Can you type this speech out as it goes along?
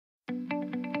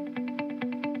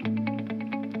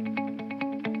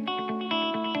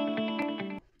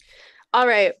All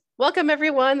right. Welcome,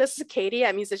 everyone. This is Katie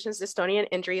at Musicians Dystonia and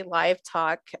Injury Live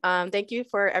Talk. Thank you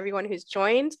for everyone who's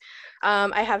joined.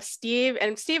 I have Steve.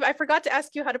 And Steve, I forgot to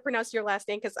ask you how to pronounce your last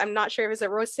name because I'm not sure if it's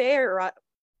Rossé or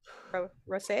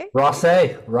Rossé? Rosse,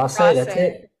 that's Rosse,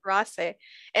 it. Rosse.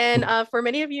 And for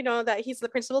many of you know that he's the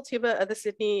principal tuba of the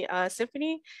Sydney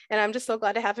Symphony, and I'm just so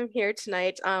glad to have him here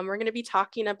tonight. We're going to be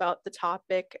talking about the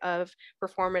topic of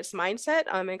performance mindset,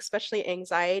 especially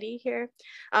anxiety here.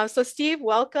 So Steve,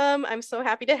 welcome. I'm so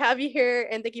happy to have you here,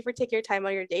 and thank you for taking your time out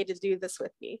of your day to do this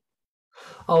with me.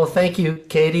 Oh, thank you,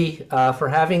 Katie, for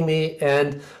having me.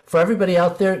 And for everybody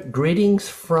out there, greetings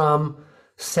from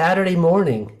Saturday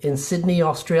morning in Sydney,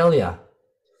 Australia.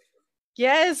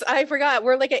 Yes, I forgot.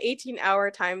 We're like an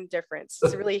 18-hour time difference.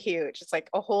 It's really huge. It's like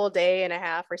a whole day and a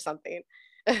half or something.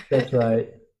 That's right.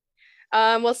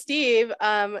 Well, Steve,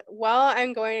 while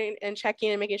I'm going and checking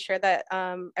and making sure that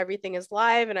everything is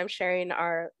live and I'm sharing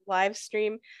our live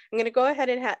stream, I'm going to go ahead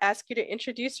and ask you to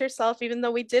introduce yourself, even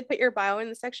though we did put your bio in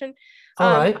the section. All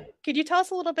Um, right. could you tell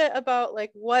us a little bit about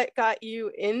like what got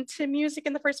you into music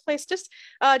in the first place? Just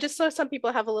so some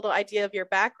people have a little idea of your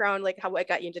background, like how what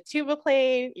got you into tuba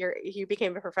playing. You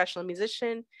became a professional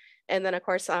musician, and then of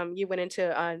course you went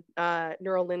into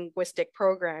neuro linguistic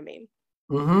programming.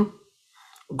 Mm-hmm.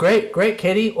 Great,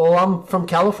 Katie. Well, I'm from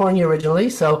California originally,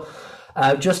 so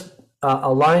just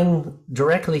a line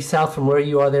directly south from where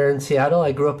you are there in Seattle.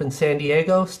 I grew up in San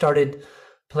Diego, started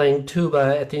playing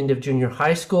tuba at the end of junior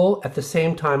high school. At the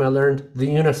same time, I learned the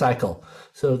unicycle.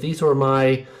 So these were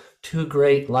my two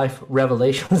great life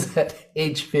revelations at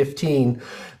age 15.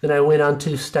 Then I went on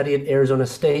to study at Arizona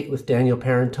State with Daniel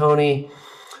Parentoni.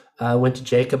 Went to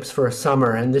Jacobs for a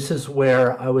summer, and this is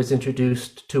where I was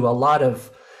introduced to a lot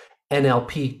of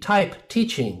NLP type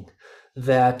teaching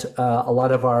that a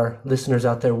lot of our listeners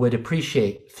out there would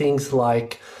appreciate. Things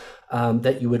like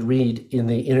that you would read in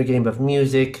The Inner Game of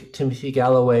Music, Timothy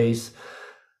Galloway's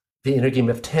The Inner Game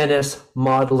of Tennis,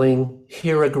 modeling,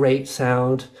 hear a great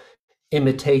sound,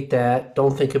 imitate that,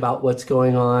 don't think about what's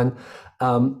going on.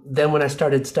 Then when I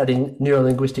started studying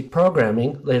neurolinguistic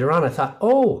programming later on, I thought,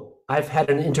 oh, I've had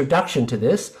an introduction to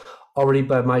this already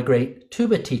by my great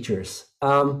tuba teachers.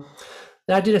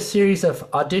 Then I did a series of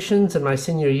auditions in my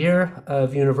senior year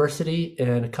of university,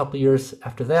 and a couple of years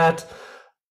after that,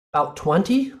 about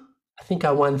 20. I think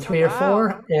I won Oh, three or wow.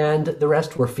 four, and the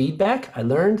rest were feedback I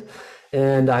learned.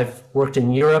 And I've worked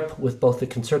in Europe with both the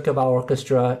Concertgebouw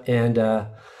Orchestra and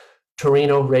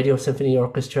Torino Radio Symphony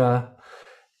Orchestra,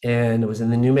 and I was in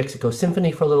the New Mexico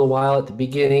Symphony for a little while at the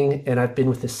beginning, and I've been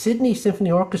with the Sydney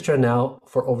Symphony Orchestra now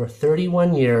for over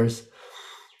 31 years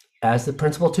as the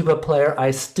principal tuba player.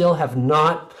 I still have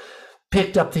not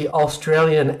picked up the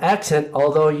Australian accent,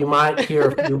 although you might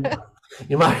hear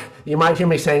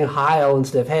me saying "heil"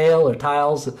 instead of "hail" or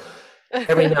 "tiles"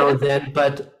 every now and then,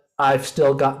 but I've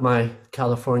still got my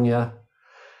California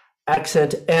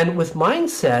accent. And with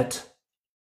mindset,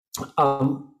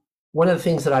 um, one of the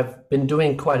things that I've been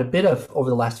doing quite a bit of over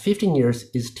the last 15 years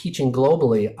is teaching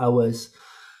globally. I was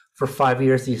for 5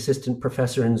 years the assistant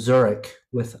professor in Zurich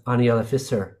with Aniela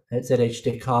Visser at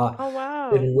ZHDK, Oh,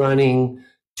 wow. been running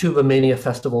tuba mania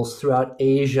festivals throughout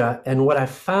Asia. And what I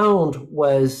found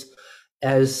was,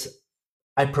 as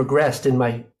I progressed in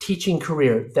my teaching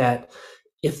career, that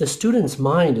if the student's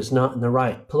mind is not in the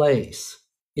right place,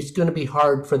 it's going to be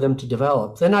hard for them to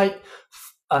develop. Then I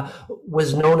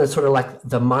was known as sort of like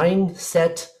the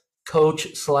mindset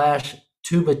coach slash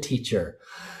tuba teacher.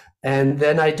 And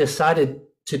then I decided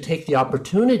to take the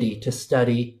opportunity to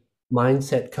study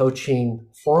mindset coaching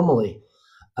formally,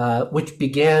 which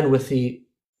began with the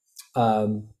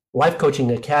Life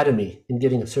Coaching Academy and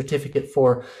getting a certificate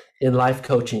for in life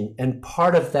coaching. And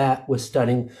part of that was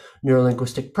studying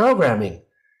neurolinguistic programming.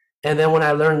 And then when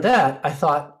I learned that, I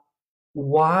thought,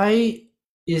 why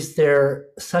is there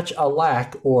such a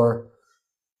lack, or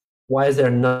why is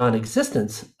there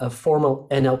non-existence of formal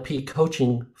NLP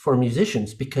coaching for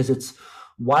musicians? Because it's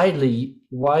widely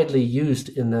used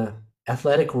in the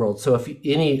athletic world. So if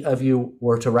any of you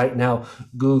were to right now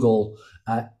Google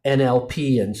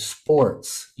NLP and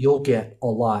sports, you'll get a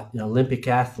lot. Olympic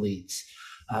athletes,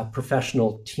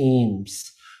 professional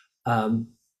teams, um,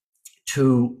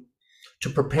 to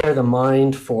prepare the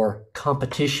mind for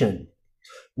competition.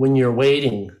 When you're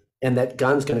waiting and that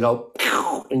gun's going to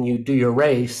go and you do your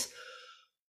race,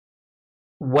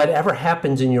 whatever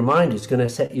happens in your mind is going to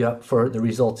set you up for the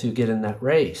results you get in that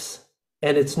race.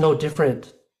 And it's no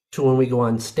different to when we go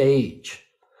on stage.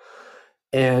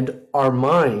 And our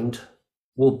mind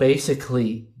will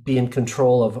basically be in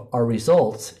control of our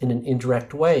results in an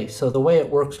indirect way. So the way it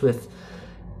works with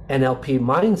NLP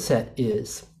mindset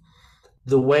is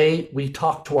the way we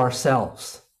talk to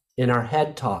ourselves in our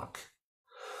head talk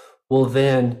will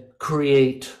then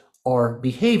create our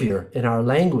behavior in our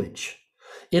language.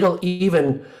 It'll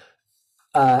even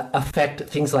affect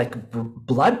things like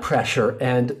blood pressure.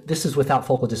 And this is without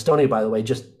focal dystonia, by the way,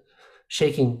 just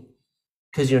shaking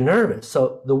because you're nervous.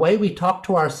 So the way we talk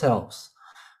to ourselves,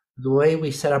 the way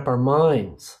we set up our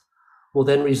minds will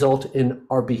then result in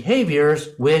our behaviors,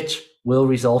 which will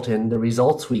result in the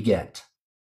results we get.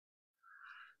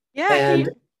 Yeah, And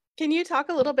can you talk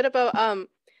a little bit about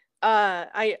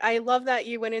I love that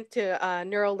you went into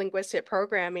neuro-linguistic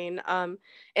programming.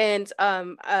 And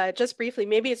just briefly,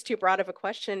 maybe it's too broad of a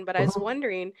question, but I was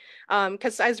wondering,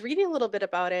 because I was reading a little bit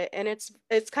about it, and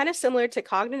it's kind of similar to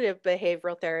cognitive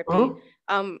behavioral therapy.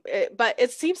 But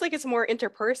it seems like it's more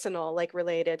interpersonal, like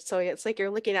related. So it's like you're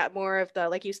looking at more of the,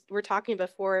 like you were talking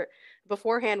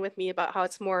beforehand with me about how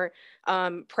it's more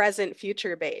present,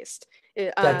 future based.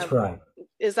 that's right.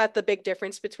 Is that the big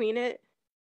difference between it?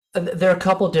 There are a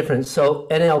couple of different. So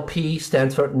NLP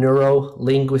stands for neuro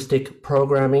linguistic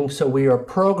programming. So we are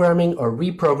programming or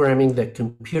reprogramming the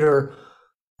computer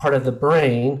part of the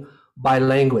brain by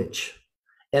language.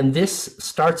 And this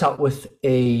starts out with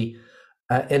a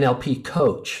NLP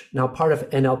coach. Now, part of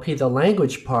NLP, the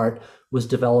language part, was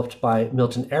developed by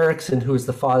Milton Erickson, who is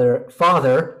the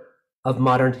father of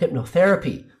modern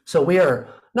hypnotherapy. So we are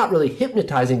not really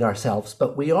hypnotizing ourselves,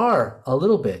 but we are a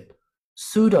little bit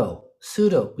pseudo.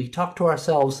 We talk to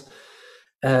ourselves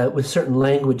with certain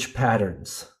language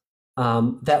patterns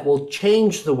that will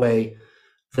change the way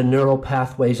the neural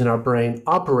pathways in our brain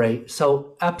operate.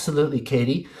 So absolutely,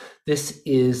 Katie, this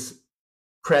is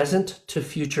present to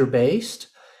future based.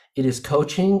 It is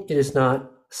coaching. It is not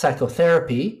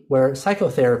psychotherapy, where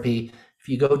psychotherapy, if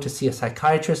you go to see a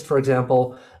psychiatrist, for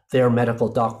example, they're medical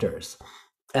doctors.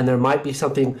 And there might be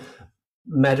something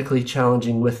medically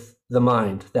challenging with the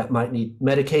mind that might need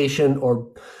medication,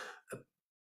 or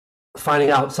finding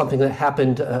out something that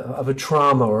happened of a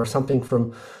trauma or something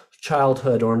from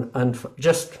childhood, or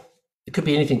just it could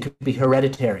be anything, it could be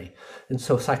hereditary. And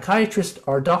so psychiatrists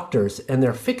are doctors, and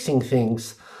they're fixing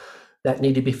things that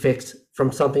need to be fixed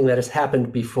from something that has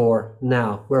happened before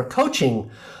now. Where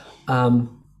coaching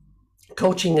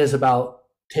is about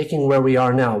taking where we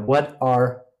are now. What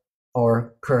are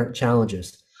our current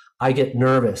challenges? I get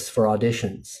nervous for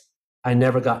auditions. I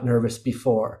never got nervous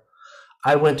before.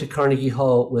 I went to Carnegie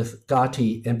Hall with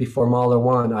Gotti, and before Mahler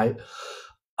won,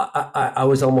 I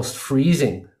was almost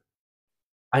freezing.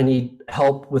 I need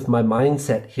help with my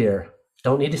mindset here.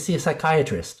 Don't need to see a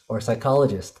psychiatrist or a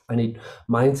psychologist. I need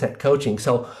mindset coaching.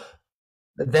 So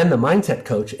then the mindset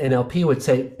coach, NLP, would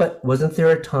say, but wasn't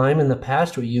there a time in the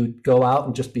past where you'd go out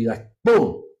and just be like,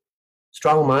 boom,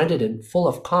 strong-minded and full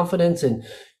of confidence and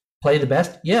play the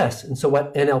best? Yes. And so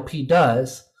what NLP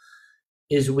does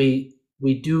is we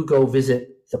do go visit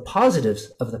the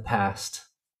positives of the past,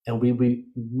 and we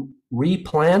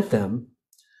replant them,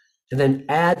 and then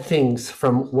add things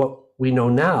from what we know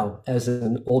now as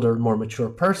an older, more mature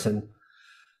person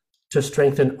to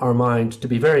strengthen our mind to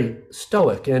be very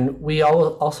stoic. And we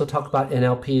also talk about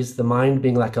NLPs, the mind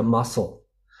being like a muscle,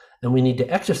 and we need to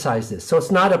exercise this. So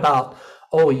it's not about,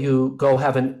 oh, you go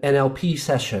have an NLP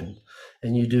session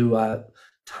and you do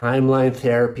timeline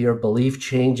therapy or belief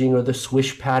changing or the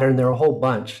swish pattern. There are a whole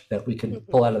bunch that we can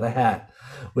pull out of the hat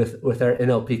with our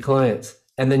NLP clients,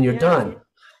 and then you're done.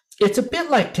 It's a bit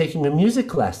like taking a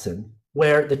music lesson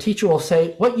where the teacher will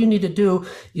say, what you need to do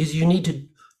is you need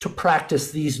to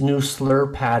practice these new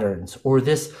slur patterns, or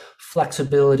this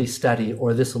flexibility study,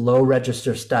 or this low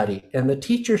register study. And the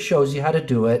teacher shows you how to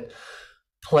do it,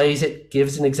 plays it,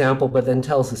 gives an example, but then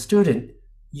tells the student,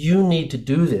 you need to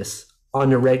do this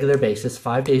on a regular basis,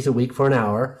 5 days a week for an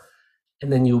hour,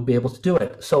 and then you'll be able to do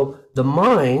it. So the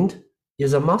mind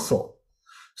is a muscle.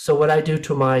 So what I do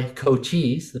to my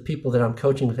coachees, the people that I'm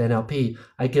coaching with NLP,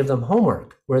 I give them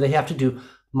homework where they have to do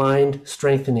mind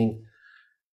strengthening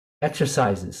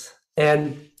exercises.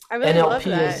 And I really love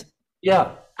that.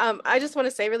 yeah. I just want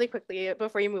to say really quickly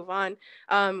before you move on,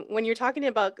 when you're talking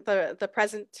about the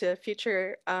present to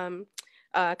future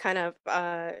kind of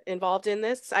involved in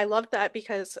this, I love that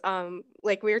because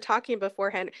like we were talking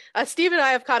beforehand, Steve and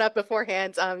I have caught up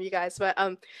beforehand, you guys, but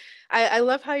I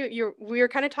love how we were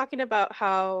kind of talking about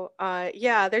how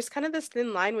yeah, there's kind of this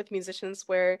thin line with musicians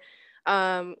where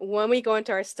when we go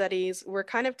into our studies, we're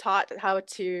kind of taught how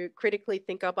to critically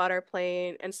think about our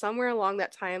playing, and somewhere along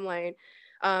that timeline,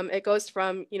 it goes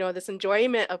from, you know, this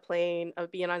enjoyment of playing,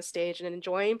 of being on stage and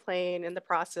enjoying playing and the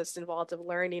process involved of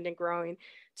learning and growing,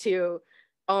 to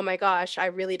oh my gosh, I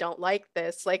really don't like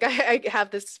this. Like I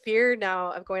have this fear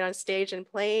now of going on stage and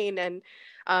playing, and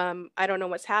I don't know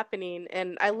what's happening.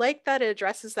 And I like that it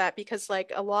addresses that, because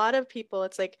like a lot of people,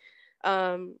 it's like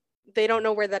um, they don't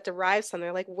know where that derives from.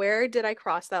 They're like, where did I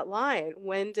cross that line?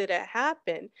 When did it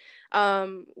happen?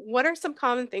 What are some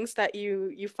common things that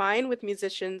you find with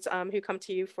musicians who come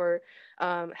to you for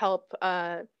help?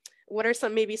 What are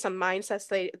some, maybe some mindsets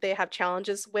they have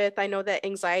challenges with? I know that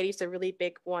anxiety is a really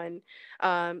big one.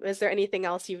 Is there anything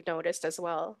else you've noticed as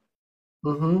well?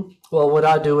 Well, what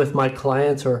I do with my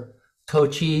clients or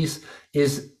coachees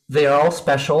is they are all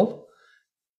special,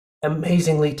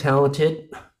 amazingly talented.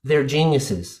 They're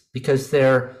geniuses because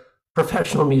they're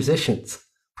professional musicians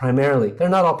primarily. They're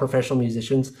not all professional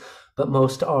musicians, but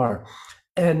most are.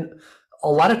 And a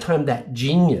lot of time that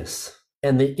genius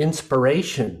and the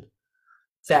inspiration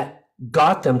that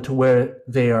got them to where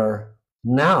they are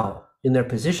now in their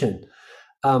position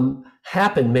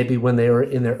happened maybe when they were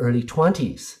in their early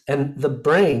 20s. And the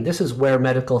brain, this is where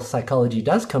medical psychology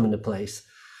does come into place.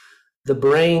 The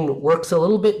brain works a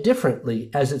little bit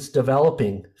differently as it's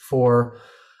developing. For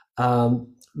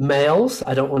males,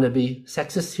 I don't want to be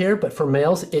sexist here, but for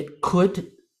males, it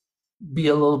could be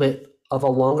a little bit of a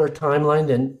longer timeline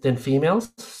than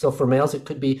females. So for males, it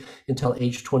could be until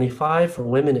age 25. For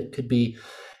women, it could be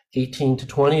 18 to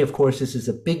 20. Of course, this is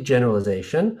a big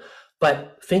generalization,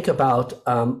 but think about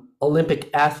Olympic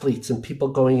athletes and people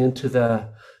going into the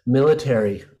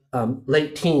military,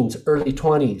 late teens, early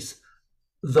 20s.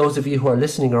 Those of you who are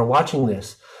listening or watching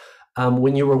this,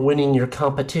 when you were winning your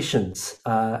competitions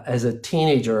as a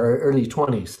teenager or early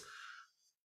 20s,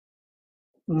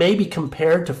 maybe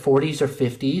compared to 40s or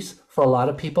 50s, for a lot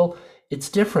of people, it's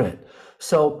different.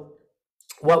 So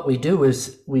what we do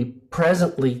is we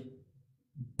presently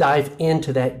dive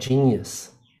into that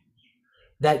genius.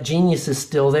 That genius is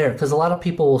still there, because a lot of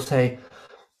people will say,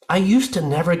 I used to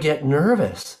never get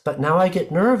nervous, but now I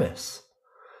get nervous.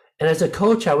 And as a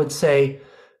coach, I would say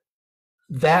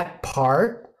that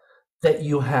part that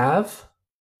you have,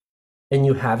 and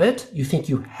you have it, you think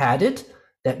you had it,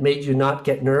 that made you not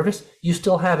get nervous, you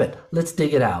still have it. Let's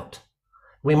dig it out.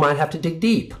 We might have to dig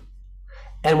deep.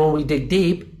 And when we dig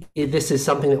deep, this is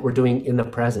something that we're doing in the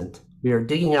present. We are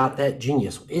digging out that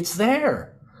genius. It's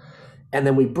there. And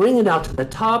then we bring it out to the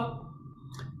top,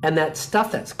 and that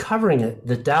stuff that's covering it,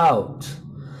 the doubt,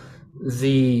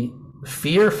 the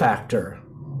fear factor,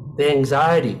 the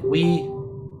anxiety, we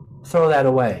throw that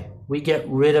away. We get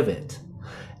rid of it.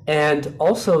 And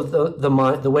also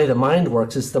the way the mind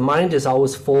works is the mind is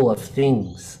always full of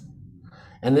things.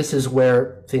 And this is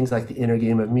where things like the inner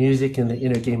game of music and the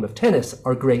inner game of tennis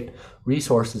are great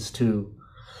resources to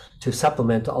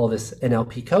supplement all this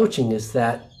NLP coaching, is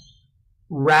that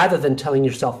rather than telling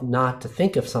yourself not to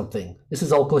think of something, this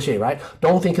is old cliche, right?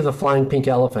 Don't think of the flying pink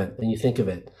elephant and you think of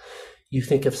it. You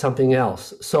think of something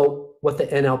else. So what the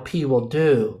NLP will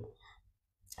do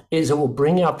is it will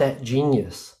bring out that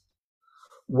genius.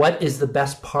 What is the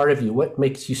best part of you? What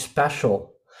makes you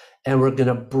special? And we're going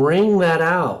to bring that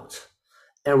out,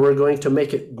 and we're going to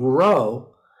make it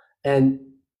grow. And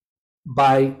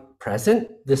by present,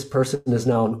 this person is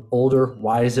now an older,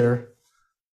 wiser,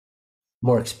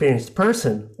 more experienced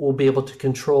person, will be able to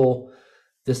control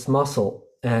this muscle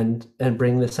and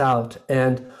bring this out.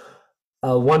 And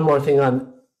one more thing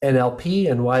on NLP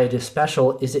and why it is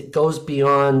special is it goes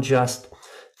beyond just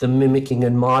the mimicking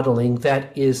and modeling.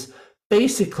 That is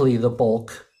basically the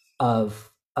bulk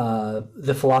of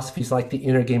the philosophies like the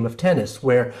inner game of tennis,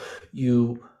 where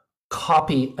you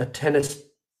copy a tennis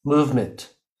movement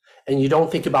and you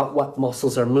don't think about what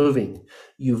muscles are moving.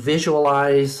 You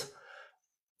visualize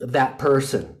that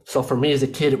person. So for me as a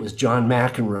kid, it was John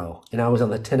McEnroe, and I was on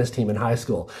the tennis team in high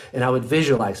school, and I would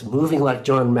visualize moving like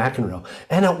John McEnroe,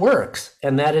 and it works.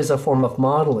 And that is a form of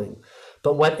modeling.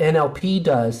 But what NLP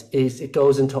does is it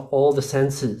goes into all the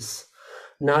senses,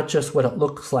 not just what it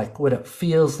looks like, what it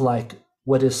feels like,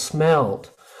 what is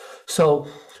smelled. So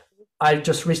I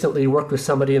just recently worked with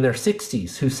somebody in their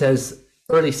 60s who says,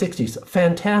 early 60s,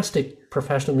 fantastic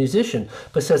professional musician,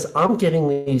 but says, I'm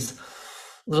getting these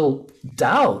little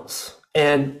doubts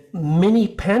and mini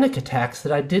panic attacks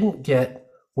that I didn't get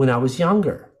when I was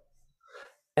younger.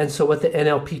 And so what the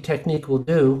NLP technique will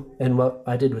do, and what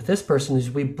I did with this person, is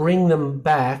we bring them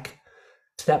back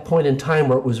to that point in time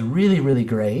where it was really, really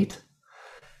great.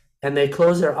 And they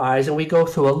close their eyes, and we go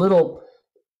through a little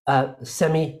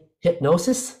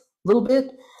semi-hypnosis, a little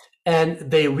bit, and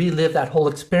they relive that whole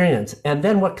experience. And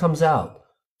then what comes out?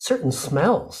 Certain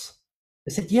smells.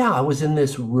 I said, yeah, I was in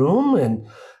this room and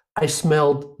I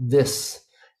smelled this.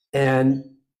 And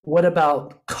what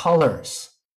about colors?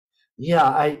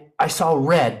 Yeah, I saw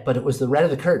red, but it was the red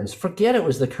of the curtains. Forget it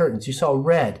was the curtains. You saw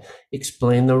red.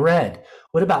 Explain the red.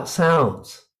 What about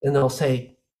sounds? And they'll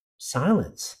say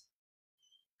silence.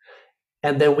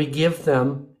 And then we give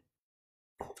them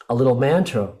a little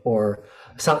mantra or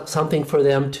something for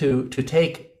them to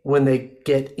take when they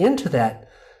get into that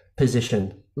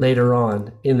position later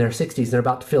on in their 60s. They're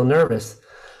about to feel nervous.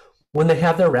 When they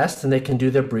have their rest and they can do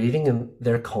their breathing and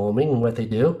their calming and what they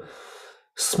do,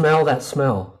 smell that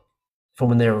smell from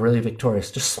when they were really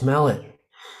victorious. Just smell it.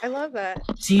 I love that.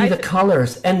 See the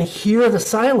colors and hear the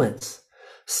silence.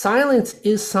 Silence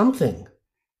is something.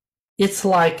 It's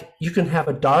like you can have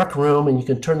a dark room and you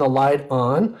can turn the light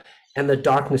on and the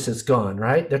darkness is gone,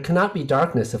 right? There cannot be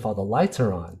darkness if all the lights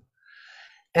are on.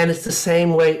 And it's the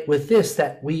same way with this,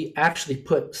 that we actually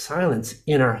put silence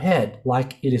in our head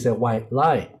like it is a white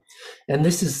light. And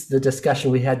this is the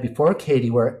discussion we had before, Katie,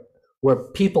 where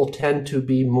people tend to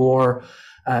be more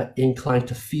inclined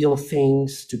to feel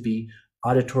things, to be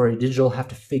auditory, digital, have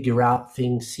to figure out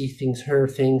things, see things, hear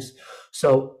things.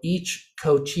 So each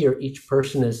coachee or each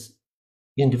person is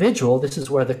individual. This is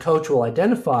where the coach will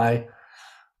identify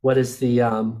what is the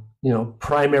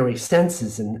primary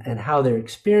senses and how they're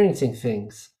experiencing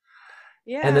things.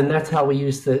 Yeah. And then that's how we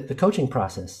use the coaching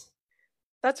process.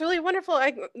 That's really wonderful.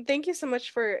 Thank you so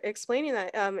much for explaining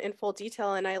that in full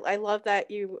detail. And I love that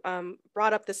you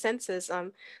brought up the senses.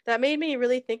 That made me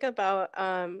really think about,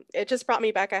 it just brought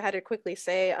me back. I had to quickly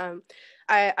say,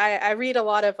 I read a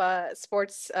lot of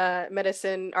sports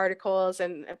medicine articles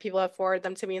and people have forwarded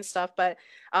them to me and stuff, but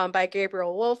by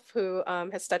Gabriel Wolf, who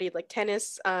has studied like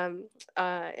tennis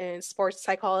and sports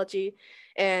psychology.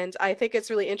 And I think it's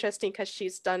really interesting because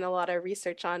she's done a lot of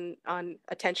research on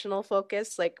attentional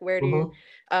focus, like where do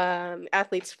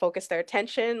athletes focus their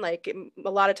attention. Like a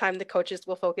lot of time the coaches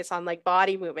will focus on like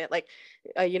body movement, like,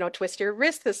 twist your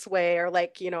wrist this way, or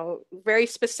like, very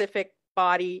specific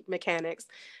body mechanics.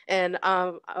 And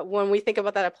when we think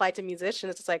about that applied to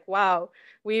musicians, it's like, wow,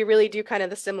 we really do kind of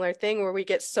the similar thing where we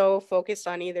get so focused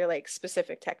on either like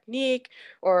specific technique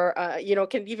or,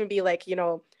 can even be like,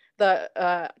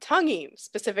 the tonguing,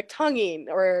 specific tonguing,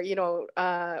 or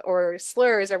or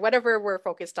slurs or whatever we're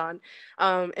focused on.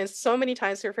 And so many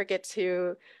times we forget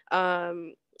to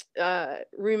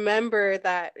remember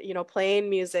that playing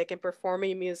music and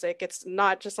performing music, it's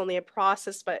not just only a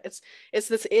process, but it's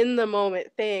this in the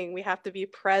moment thing. We have to be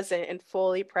present and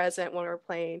fully present when we're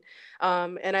playing.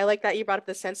 And I like that you brought up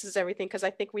the senses, everything, because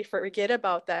I think we forget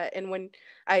about that. And when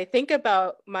I think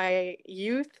about my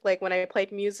youth, like when I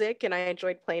played music and I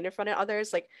enjoyed playing in front of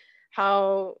others, like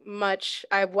how much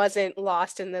I wasn't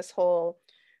lost in this whole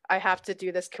I have to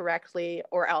do this correctly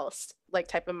or else like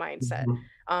type of mindset.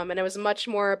 And it was much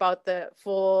more about the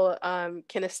full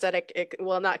kinesthetic,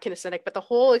 well, not kinesthetic, but the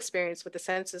whole experience with the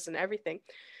senses and everything.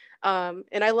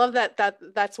 And I love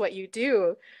that's what you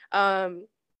do.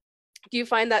 Do you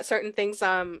find that certain things,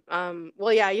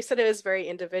 well, yeah, you said it was very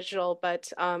individual,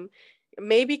 but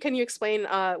maybe can you explain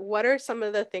what are some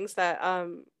of the things that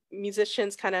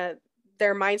musicians kind of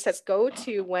their mindsets go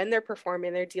to when they're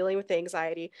performing, they're dealing with the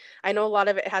anxiety? I know a lot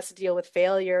of it has to deal with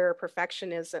failure or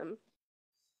perfectionism.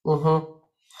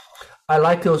 I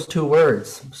like those two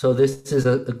words. So this is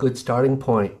a good starting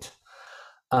point.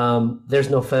 There's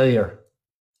no failure.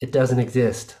 It doesn't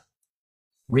exist.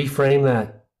 Reframe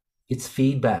that. It's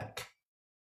feedback.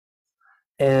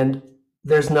 And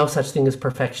there's no such thing as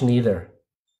perfection either.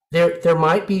 There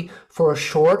might be for a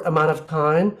short amount of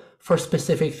time for a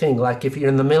specific thing, like if you're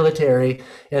in the military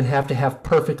and have to have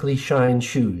perfectly shined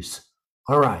shoes.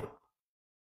 All right,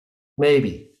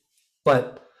 maybe.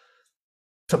 But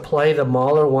to play the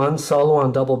Mahler 1 solo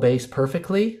on double bass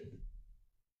perfectly,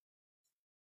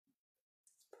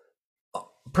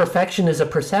 perfection is a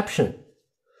perception.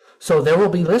 So there will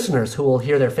be listeners who will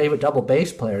hear their favorite double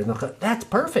bass player and they'll go, that's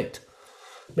perfect.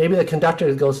 Maybe the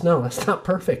conductor goes, no, that's not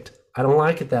perfect. I don't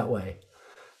like it that way.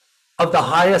 Of the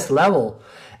highest level.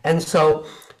 And so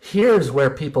here's where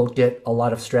people get a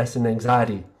lot of stress and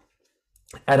anxiety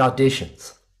at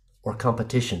auditions or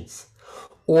competitions.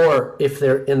 Or if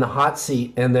they're in the hot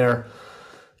seat and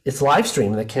it's live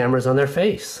stream and the camera's on their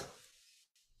face.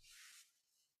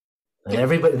 And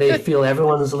they feel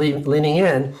everyone's leaning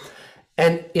in.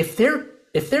 And if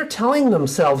they're telling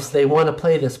themselves they want to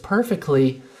play this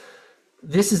perfectly,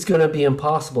 this is going to be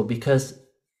impossible because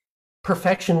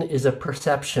perfection is a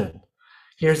perception.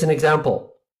 Here's an example.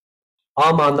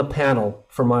 I'm on the panel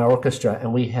for my orchestra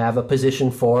and we have a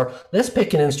position for, let's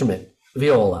pick an instrument,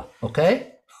 viola,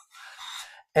 okay?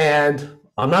 And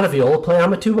I'm not a viola player,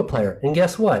 I'm a tuba player. And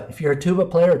guess what? If you're a tuba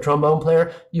player, a trombone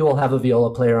player, you will have a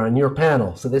viola player on your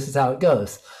panel. So this is how it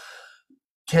goes.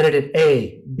 candidate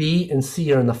A, B, and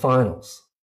C are in the finals.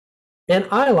 And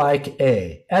I like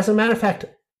A. As a matter of fact,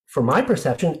 from my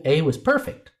perception, A was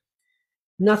perfect.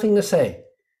 Nothing to say.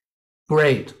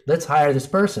 Great, let's hire this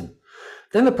person.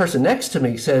 Then the person next to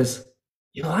me says,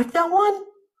 you like that one?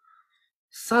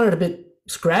 Sounded a bit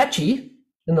scratchy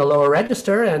in the lower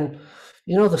register, and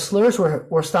the slurs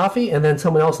were stuffy. And then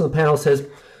someone else on the panel says,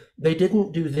 they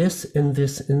didn't do this and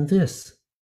this and this.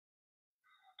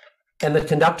 And the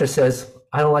conductor says,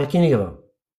 I don't like any of them.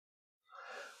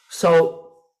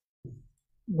 So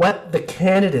what the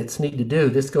candidates need to do,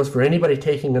 this goes for anybody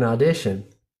taking an audition,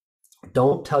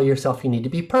 don't tell yourself you need to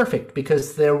be perfect,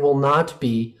 because there will not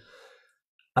be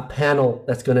a panel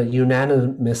that's going to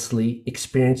unanimously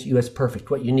experience you as perfect.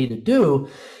 What you need to do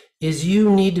is you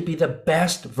need to be the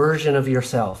best version of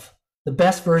yourself. The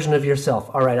best version of yourself.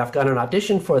 All right, I've got an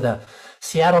audition for the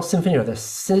Seattle Symphony or the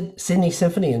Sydney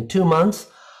Symphony in 2 months.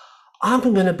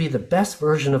 I'm going to be the best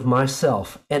version of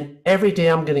myself, and every day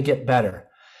I'm going to get better.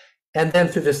 And then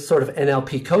through this sort of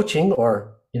NLP coaching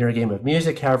or inner game of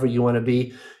music, however you want to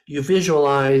be, you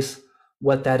visualize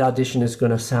what that audition is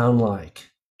going to sound like.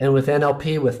 And with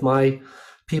NLP, with my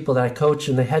people that I coach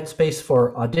in the headspace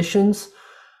for auditions,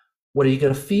 what are you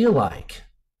going to feel like?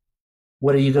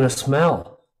 What are you going to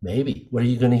smell? Maybe. What are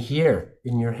you going to hear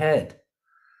in your head?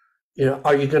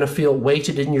 Are you going to feel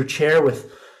weighted in your chair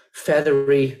with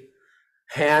feathery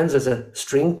hands as a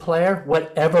string player?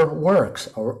 Whatever works.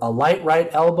 Or a light right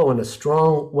elbow and a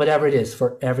strong, whatever it is.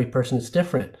 For every person, it's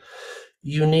different.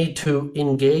 You need to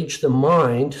engage the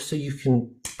mind so you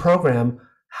can program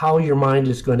how your mind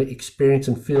is going to experience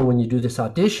and feel when you do this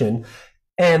audition.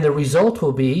 And the result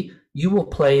will be you will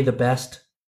play the best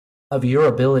of your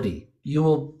ability. You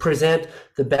will present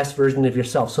the best version of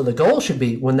yourself. So the goal should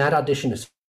be, when that audition is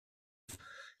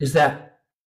that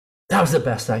was the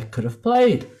best I could have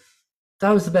played.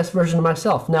 That was the best version of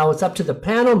myself. Now it's up to the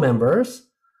panel members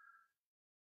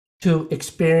to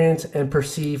experience and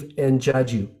perceive and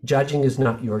judge you. Judging is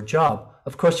not your job.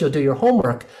 Of course, you'll do your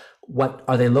homework. What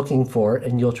are they looking for?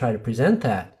 And you'll try to present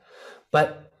that.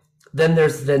 But then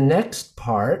there's the next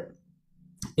part,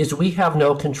 is we have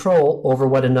no control over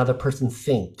what another person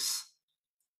thinks.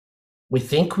 We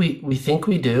think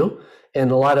we do,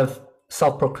 and a lot of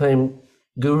self-proclaimed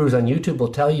gurus on YouTube will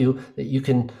tell you that you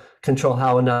can control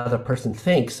how another person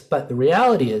thinks. But the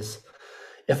reality is,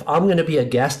 if I'm going to be a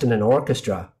guest in an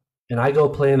orchestra and I go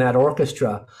play in that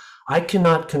orchestra, I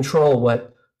cannot control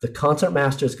what the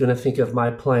concertmaster is going to think of my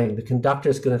playing. The conductor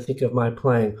is going to think of my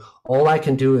playing. All I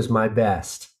can do is my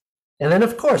best. And then,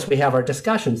 of course, we have our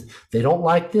discussions. They don't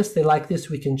like this, they like this,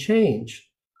 we can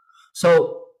change.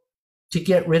 So to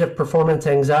get rid of performance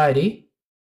anxiety,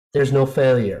 there's no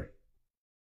failure.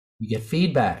 You get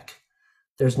feedback.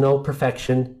 There's no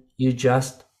perfection. You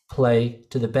just play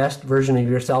to the best version of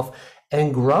yourself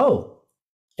and grow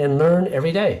and learn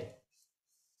every day.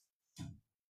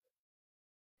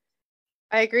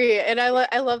 I agree. And I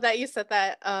love that you said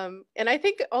that. And I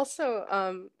think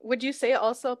also, would you say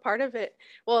also part of it,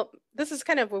 well, this is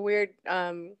kind of a weird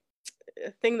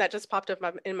thing that just popped up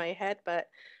in my head, but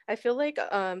I feel like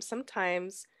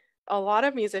sometimes a lot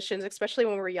of musicians, especially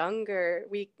when we're younger,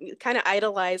 we kind of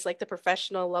idolize like the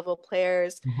professional level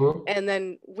players. Mm-hmm. And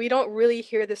then we don't really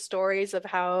hear the stories of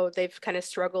how they've kind of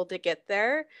struggled to get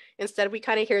there. Instead, we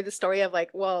kind of hear the story of like,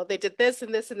 well, they did this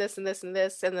and this and this and this and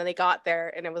this, and then they got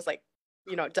there and it was like,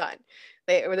 done.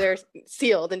 They're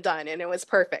sealed and done, and it was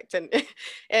perfect.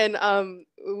 And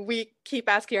we keep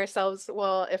asking ourselves,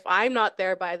 well, if I'm not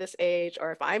there by this age,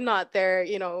 or if I'm not there,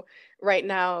 right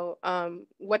now,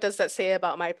 what does that say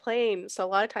about my playing? So a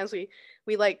lot of times we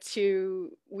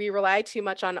rely too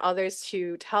much on others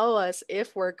to tell us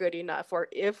if we're good enough or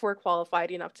if we're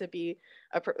qualified enough to be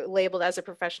labeled as a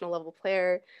professional level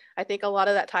player. I think a lot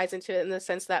of that ties into it in the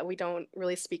sense that we don't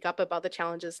really speak up about the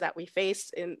challenges that we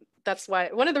face. And that's why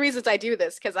one of the reasons I do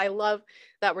this, because I love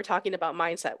that we're talking about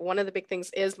mindset. One of the big things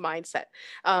is mindset.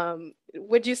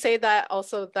 Would you say that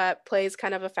also that plays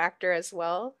kind of a factor as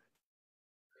well?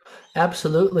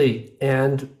 Absolutely.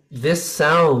 And this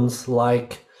sounds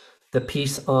like the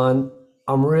piece on,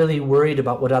 I'm really worried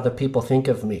about what other people think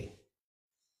of me.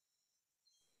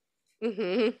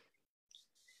 Mm-hmm.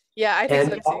 Yeah, I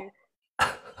think And so too.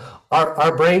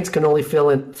 our brains can only fill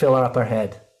up our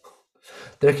head.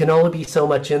 There can only be so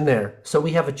much in there. So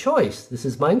we have a choice. This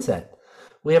is mindset.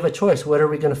 We have a choice. What are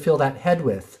we going to fill that head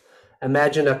with?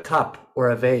 Imagine a cup or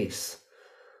a vase.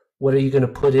 What are you going to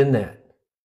put in that?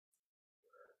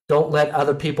 Don't let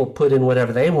other people put in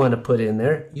whatever they want to put in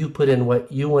there. You put in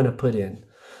what you want to put in.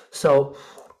 So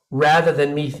rather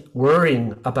than me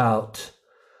worrying about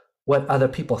what other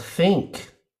people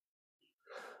think,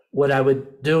 what I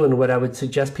would do and what I would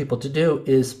suggest people to do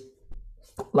is,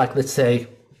 like, let's say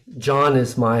John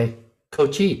is my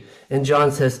coachee, and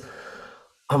John says,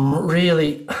 I'm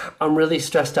really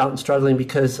stressed out and struggling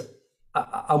because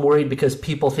I'm worried because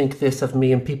people think this of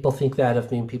me and people think that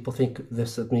of me and people think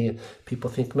this of me and people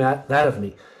think that of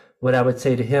me. What I would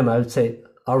say to him, I would say,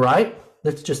 all right,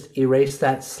 let's just erase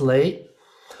that slate.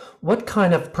 What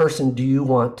kind of person do you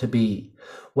want to be?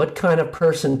 What kind of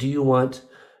person do you want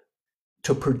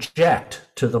to project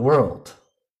to the world?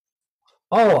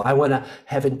 Oh, I want to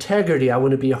have integrity. I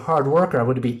want to be a hard worker. I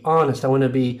want to be honest. I want to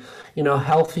be,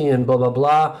 healthy and blah, blah,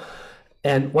 blah.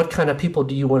 And what kind of people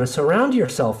do you want to surround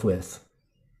yourself with?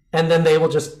 And then they will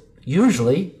just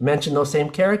usually mention those same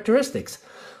characteristics.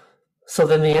 So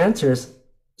then the answer is,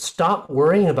 stop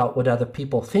worrying about what other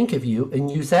people think of you and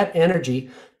use that energy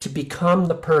to become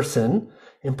the person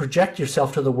and project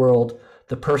yourself to the world,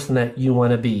 the person that you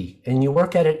want to be. And you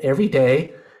work at it every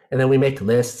day, and then we make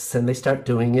lists and they start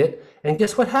doing it. And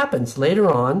guess what happens? Later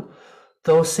on,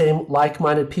 those same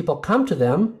like-minded people come to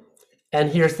them.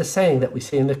 And here's the saying that we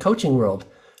see in the coaching world: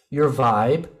 your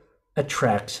vibe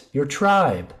attracts your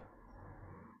tribe.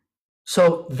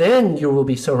 So then you will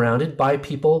be surrounded by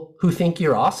people who think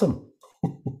you're awesome.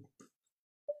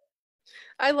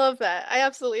 I love that. I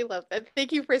absolutely love that.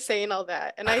 Thank you for saying all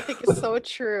that. And I think it's so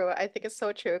true. I think it's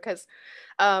so true because,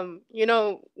 and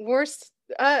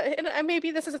maybe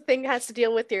this is a thing that has to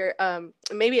deal with your,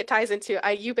 maybe it ties into,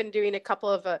 you've been doing a couple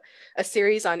of a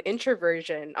series on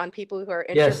introversion, on people who are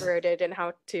Yes. introverted and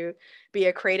how to be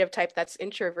a creative type that's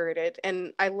introverted.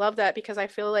 And I love that because I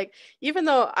feel like even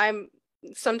though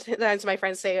sometimes my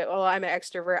friends say, oh, I'm an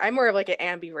extrovert, I'm more of like an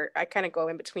ambivert. I kind of go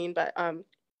in between, but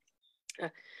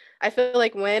I feel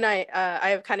like when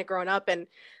I've kind of grown up and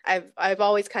I've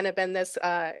always kind of been this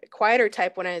quieter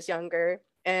type when I was younger,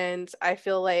 and I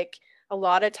feel like a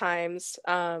lot of times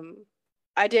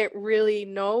I didn't really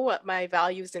know what my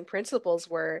values and principles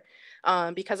were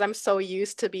because I'm so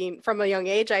used to being, from a young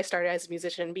age, I started as a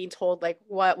musician, being told like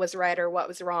what was right or what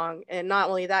was wrong, and not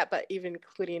only that, but even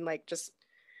including like just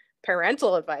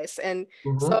parental advice. And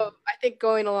so Mm-hmm. I think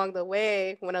going along the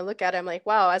way, when I look at it, I'm like,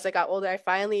 wow, as I got older, I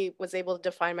finally was able to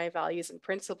define my values and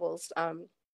principles.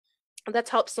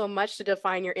 That's helped so much to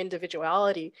define your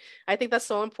individuality. I think that's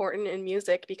so important in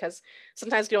music because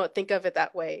sometimes we don't think of it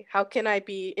that way. How can I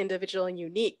be individual and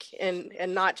unique and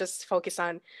not just focus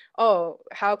on, oh,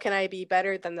 how can I be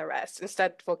better than the rest?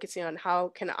 Instead, focusing on how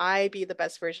can I be the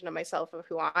best version of myself, of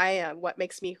who I am, what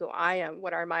makes me who I am,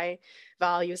 what are my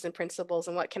values and principles,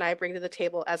 and what can I bring to the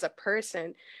table as a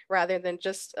person rather than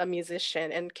just a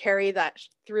musician, and carry that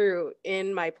through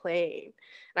in my playing.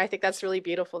 And I think that's really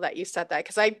beautiful that you said that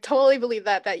because I totally believe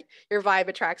that your vibe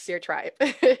attracts your tribe.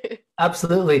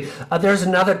 Absolutely. There's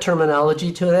another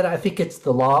terminology to it. I think it's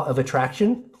the law of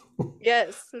attraction.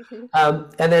 Yes. And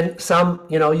then some,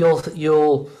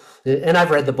 you'll, and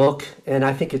I've read the book and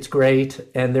I think it's great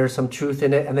and there's some truth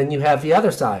in it. And then you have the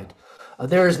other side.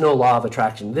 There is no law of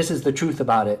attraction. This is the truth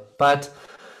about it. But,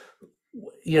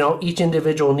 each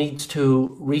individual needs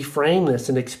to reframe this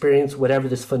and experience whatever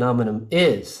this phenomenon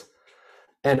is.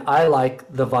 And I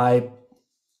like the vibe.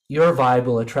 Your vibe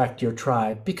will attract your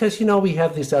tribe because, we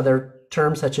have these other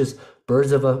terms such as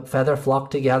birds of a feather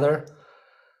flock together.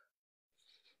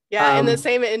 Yeah, and the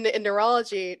same in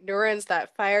neurology, neurons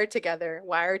that fire together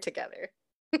wire together.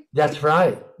 That's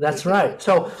right. That's right.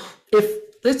 So if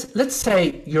let's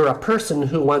say you're a person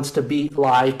who wants to be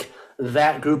like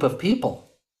that group of people,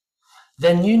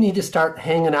 then you need to start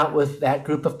hanging out with that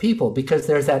group of people because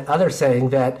there's that other saying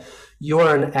that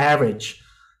you're an average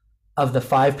of the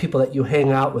 5 people that you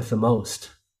hang out with the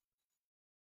most.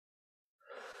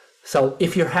 So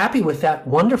if you're happy with that,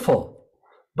 wonderful.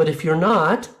 But if you're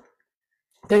not,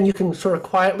 then you can sort of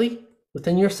quietly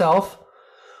within yourself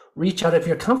reach out of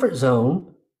your comfort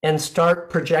zone and start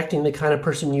projecting the kind of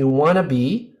person you want to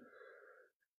be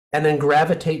and then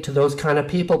gravitate to those kind of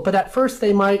people. But at first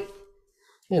they might,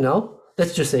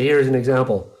 let's just say, here's an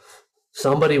example.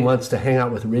 Somebody wants to hang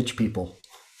out with rich people.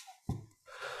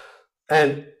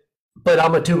 But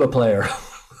I'm a tuba player.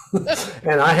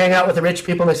 And I hang out with the rich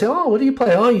people and they say, oh, what do you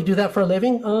play? Oh, you do that for a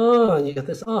living? Oh, and you get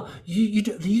this. Oh, you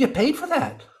get paid for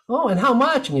that. Oh, and how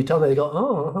much? And you tell them, they go,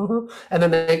 oh. And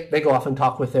then they go off and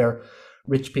talk with their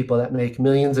rich people that make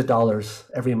millions of dollars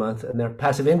every month and their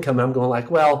passive income. And I'm going like,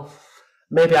 well,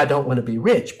 maybe I don't want to be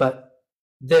rich, but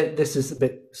this is a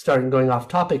bit starting going off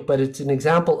topic, but it's an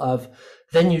example of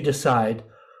then you decide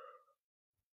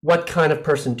what kind of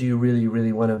person do you really,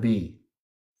 really want to be?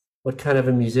 What kind of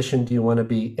a musician do you want to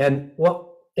be? And what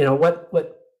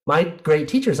my great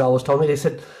teachers always told me, they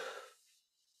said,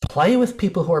 play with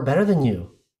people who are better than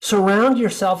you. Surround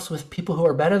yourselves with people who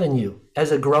are better than you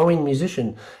as a growing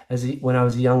musician, when I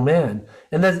was a young man.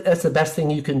 And that's the best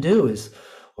thing you can do is,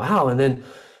 wow. And then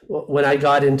when I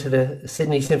got into the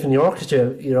Sydney Symphony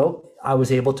Orchestra, I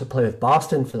was able to play with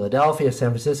Boston, Philadelphia,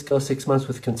 San Francisco, 6 months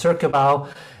with Concertgebouw,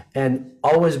 and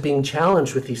always being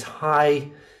challenged with these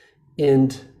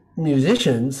high-end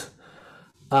musicians,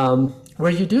 where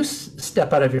you do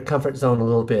step out of your comfort zone a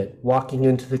little bit, walking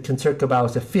into the Concertgebouw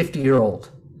as a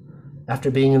 50-year-old after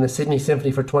being in the Sydney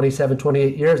Symphony for 27,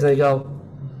 28 years, and they go,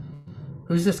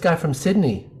 who's this guy from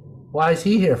Sydney? Why is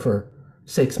he here for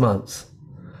 6 months?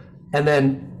 And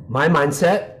then my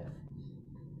mindset,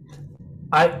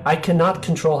 I cannot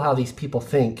control how these people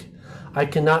think. I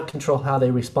cannot control how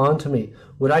they respond to me.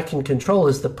 What I can control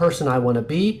is the person I want to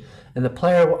be and the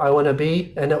player I want to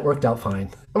be, and it worked out fine.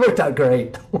 It worked out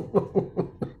great.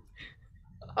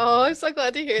 Oh, I'm so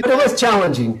glad to hear But that. it was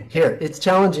challenging here. It's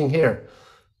challenging here.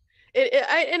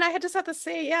 And I just have to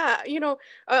say, yeah,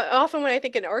 often when I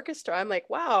think in orchestra, I'm like,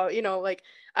 wow, like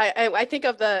I think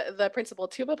of the principal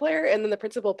tuba player and then the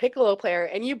principal piccolo player,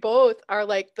 and you both are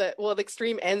like the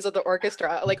extreme ends of the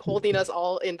orchestra, like holding us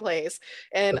all in place.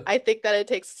 And I think that it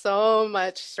takes so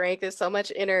much strength and so much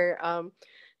inner,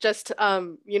 just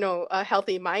a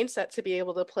healthy mindset to be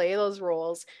able to play those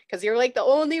roles, because you're like the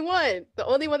only one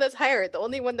that's hired, the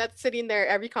only one that's sitting there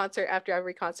every concert after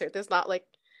every concert. There's not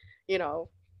you know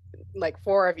like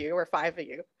four of you or five of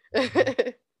you.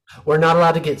 We're not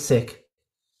allowed to get sick.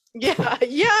 Yeah,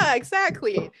 yeah,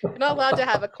 exactly. You're not allowed to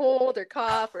have a cold or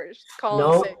cough or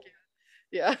call in sick.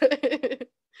 No. Yeah.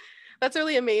 That's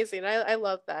really amazing. I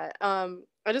love that. I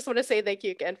just want to say thank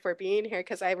you again for being here,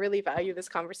 because I really value this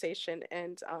conversation.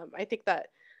 And I think that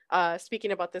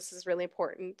speaking about this is really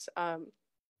important.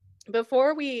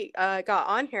 Before we got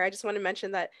on here, I just want to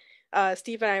mention that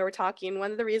Steve and I were talking.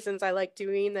 One of the reasons I like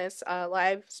doing this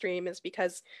live stream is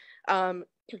because um,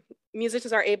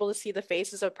 musicians are able to see the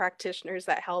faces of practitioners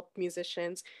that help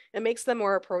musicians. It makes them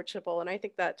more approachable, and I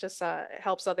think that just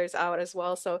helps others out as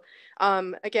well. So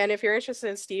again, if you're interested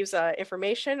in Steve's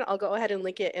information, I'll go ahead and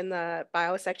link it in the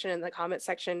bio section and the comment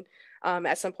section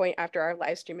at some point after our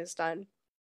live stream is done.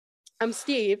 I'm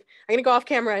Steve. I'm gonna go off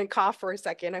camera and cough for a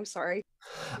second. I'm sorry.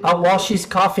 While she's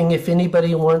coughing, if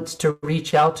anybody wants to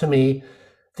reach out to me,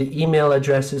 the email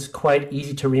address is quite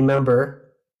easy to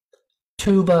remember.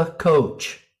 Tuba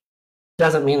coach.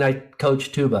 Doesn't mean I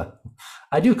coach tuba.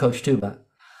 I do coach tuba.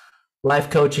 Life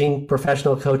coaching,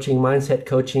 professional coaching, mindset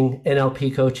coaching,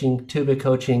 NLP coaching, tuba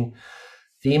coaching.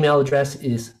 The email address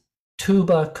is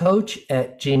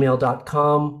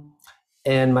tubacoach@gmail.com.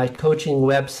 And my coaching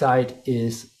website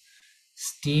is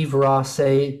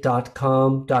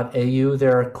steverosse.com.au.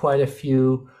 There are quite a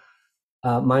few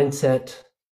mindset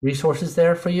resources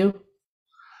there for you.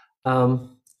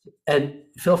 And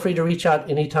feel free to reach out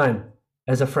anytime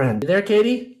as a friend. You there,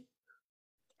 Katie?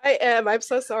 I am. I'm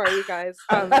so sorry, you guys.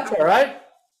 That's all right.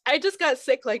 I just got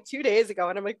sick like 2 days ago,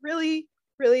 and I'm like, really,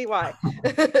 really, why?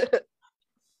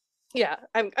 Yeah,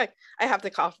 I have to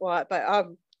cough a lot, but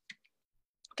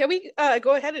can we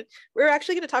go ahead and we're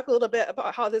actually going to talk a little bit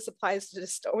about how this applies to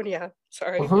dystonia.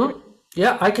 Sorry.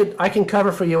 Yeah, I can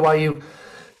cover for you while you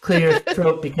clear your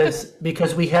throat,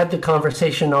 because we had the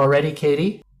conversation already,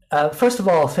 Katie. First of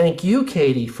all, thank you,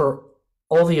 Katie, for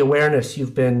all the awareness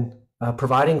you've been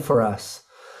providing for us.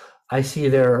 I see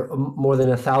there are more than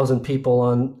 1,000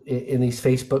 people in these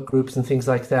Facebook groups and things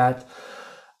like that.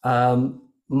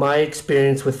 My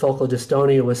experience with focal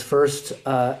dystonia was first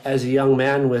as a young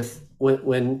man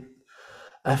when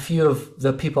a few of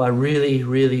the people I really,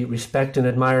 really respect and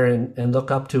admire and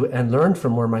look up to and learn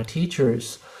from were my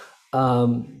teachers.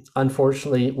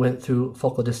 Unfortunately, went through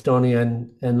focal dystonia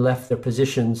and left their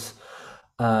positions,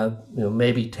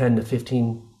 maybe 10 to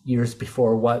 15 years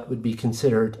before what would be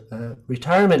considered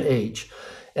retirement age.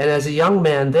 And as a young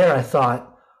man there, I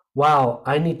thought, wow,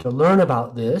 I need to learn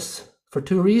about this for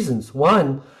two reasons.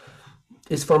 One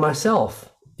is for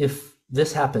myself, if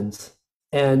this happens,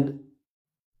 and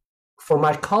for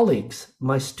my colleagues,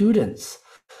 my students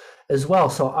as well.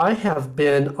 So I have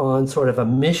been on sort of a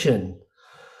mission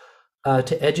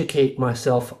to educate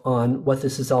myself on what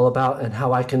this is all about and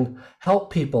how I can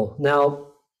help people. Now,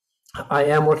 I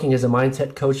am working as a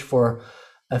mindset coach for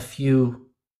a few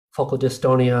focal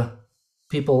dystonia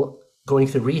people going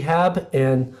through rehab,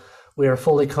 and we are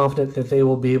fully confident that they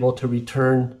will be able to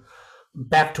return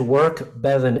back to work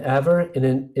better than ever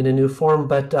in a new form.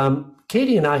 But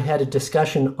Katie and I had a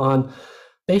discussion on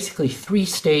basically 3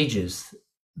 stages.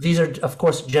 These are, of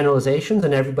course, generalizations,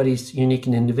 and everybody's unique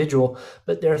and individual,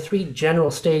 but there are 3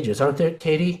 general stages, aren't there,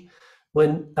 Katie,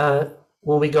 when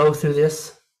we go through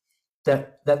this,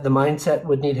 that the mindset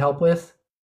would need help with?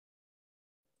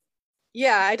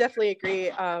 Yeah, I definitely agree.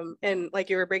 And like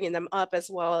you were bringing them up as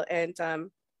well. And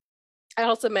I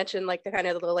also mentioned like the kind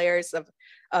of the layers of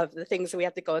the things that we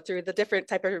have to go through, the different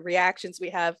type of reactions we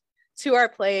have to our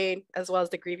playing, as well as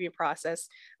the grieving process.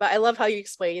 But I love how you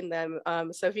explain them.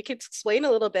 So if you could explain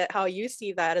a little bit how you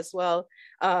see that as well,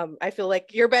 I feel like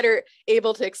you're better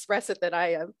able to express it than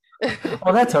I am.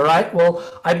 Oh, that's all right. Well,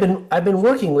 I've been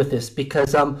working with this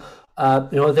because there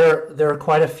are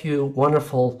quite a few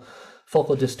wonderful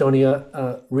focal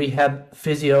dystonia rehab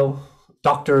physio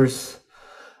doctors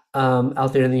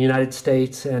out there in the United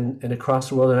States and across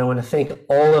the world. And I want to thank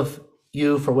all of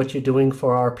you for what you're doing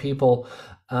for our people.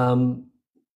 One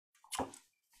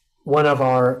of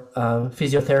our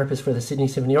physiotherapists for the Sydney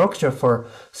Symphony Orchestra for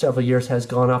several years has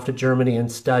gone off to Germany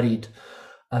and studied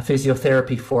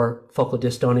physiotherapy for focal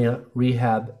dystonia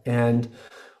rehab and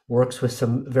works with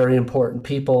some very important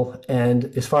people. And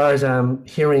as far as I'm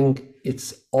hearing,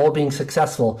 it's all being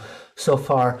successful so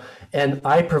far. And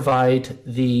I provide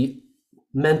the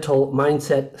mental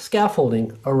mindset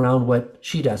scaffolding around what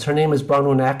she does. Her name is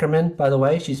Bronwyn Ackerman, by the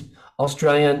way. She's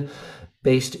Australian,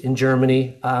 based in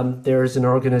Germany. There's an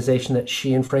organization that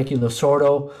she and Frankie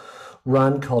Losordo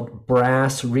run called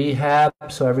Brass Rehab.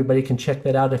 So everybody can check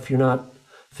that out if you're not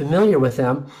familiar with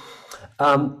them.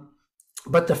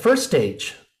 But the first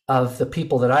stage of the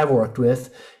people that I've worked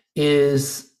with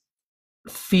is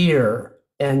fear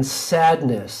and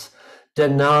sadness,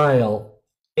 denial,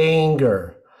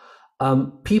 anger.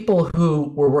 People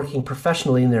who were working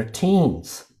professionally in their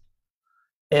teens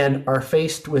and are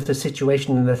faced with a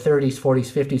situation in their 30s,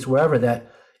 40s, 50s, wherever, that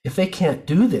if they can't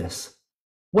do this,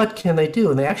 what can they do?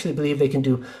 And they actually believe they can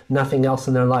do nothing else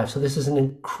in their life. So this is an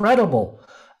incredible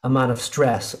amount of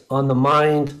stress on the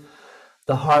mind,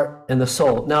 the heart, and the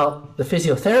soul. Now, the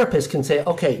physiotherapist can say,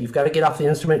 okay, you've got to get off the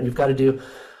instrument, you've got to do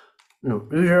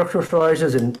your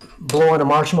exercises and blow on a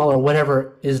marshmallow or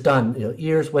whatever is done,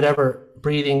 ears, whatever,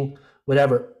 breathing,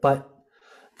 whatever. But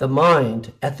the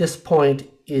mind at this point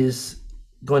is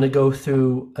going to go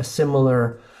through a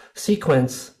similar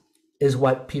sequence is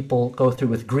what people go through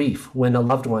with grief when a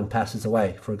loved one passes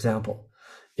away, for example.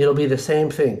 It'll be the same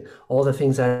thing, all the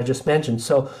things that I just mentioned.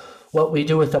 So what we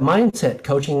do with the mindset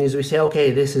coaching is we say,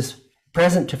 okay, this is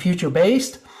present to future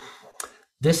based.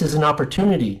 This is an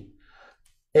opportunity,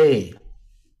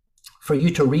 for you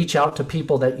to reach out to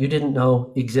people that you didn't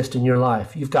know exist in your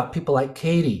life. You've got people like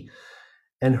Katie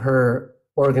and her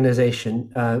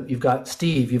organization. You've got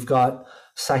Steve, you've got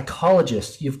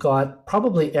psychologists, you've got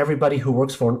probably everybody who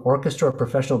works for an orchestra or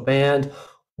professional band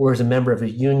or is a member of a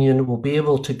union will be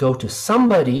able to go to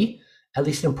somebody, at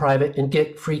least in private, and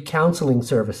get free counseling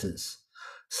services,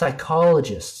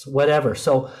 psychologists, whatever.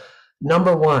 So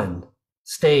number one,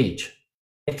 stage,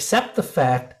 accept the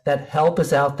fact that help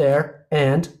is out there.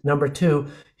 And number two,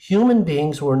 human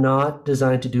beings were not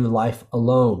designed to do life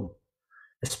alone,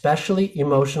 especially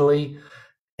emotionally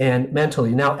and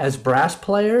mentally. Now, as brass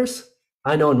players,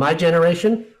 I know in my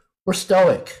generation, we're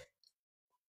stoic.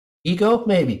 Ego,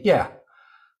 maybe, yeah.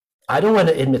 I don't want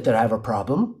to admit that I have a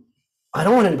problem. I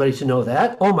don't want anybody to know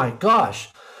that. Oh my gosh.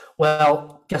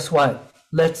 Well, guess what?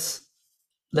 Let's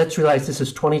realize this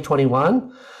is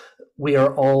 2021. We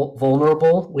are all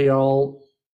vulnerable. We are all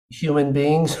human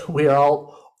beings. We are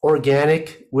all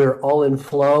organic. We're all in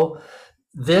flow.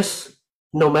 This,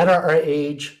 no matter our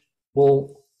age,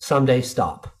 will someday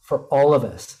stop for all of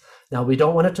us. Now, we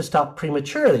don't want it to stop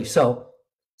prematurely. So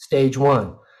stage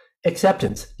one,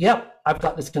 acceptance. Yep, I've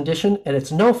got this condition and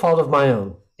it's no fault of my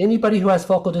own. Anybody who has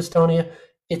focal dystonia,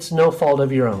 it's no fault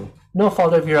of your own. No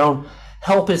fault of your own.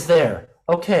 Help is there.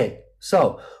 Okay,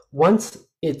 so once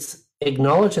it's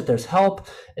acknowledged that there's help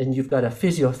and you've got a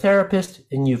physiotherapist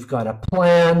and you've got a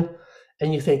plan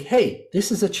and you think, hey,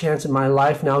 this is a chance in my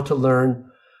life now to learn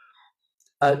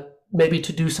maybe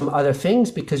to do some other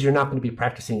things because you're not going to be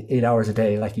practicing 8 hours a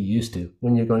day like you used to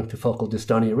when you're going to focal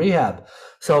dystonia rehab.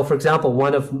 So, for example,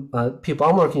 one of people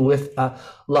I'm working with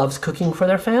loves cooking for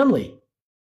their family.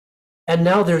 And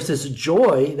now there's this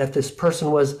joy that this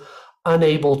person was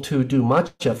unable to do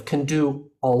much of, can do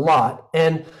a lot,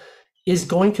 and is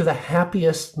going through the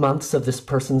happiest months of this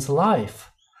person's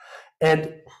life.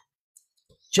 And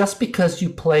just because you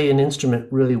play an instrument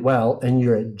really well and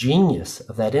you're a genius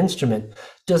of that instrument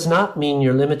does not mean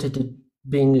you're limited to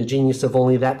being a genius of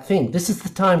only that thing. This is the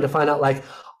time to find out, like,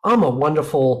 I'm a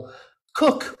wonderful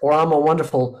cook, or I'm a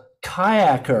wonderful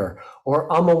kayaker,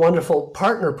 or I'm a wonderful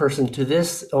partner person to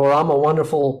this, or I'm a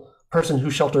wonderful person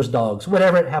who shelters dogs,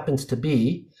 whatever it happens to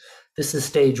be. This is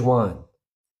stage one.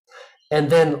 And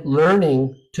then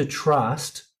learning to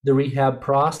trust the rehab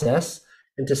process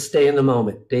and to stay in the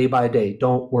moment day by day.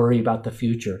 Don't worry about the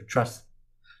future. Trust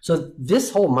So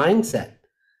this whole mindset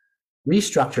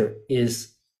restructure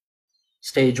is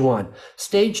stage one.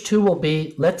 Stage two will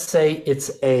be, let's say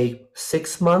it's a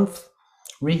 6-month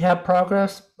rehab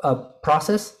process. Of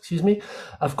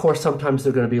course, sometimes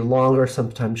they're going to be longer,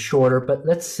 sometimes shorter, but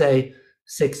let's say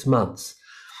 6 months.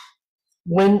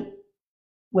 When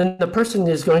the person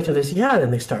is going through this,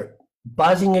 then they start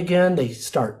buzzing again, they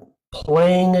start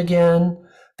playing again,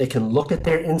 they can look at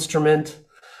their instrument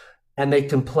and they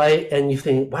can play, and you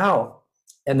think, wow.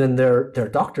 And then their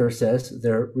doctor says,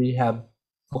 their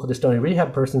vocal dystonia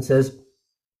rehab person says,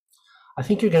 I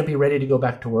think you're going to be ready to go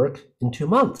back to work in 2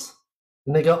 months.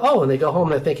 And they go, oh, and they go home,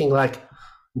 they're thinking like,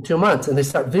 in 2 months, and they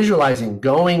start visualizing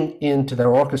going into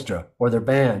their orchestra or their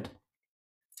band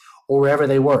or wherever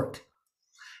they work.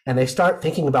 And they start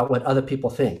thinking about what other people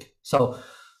think. So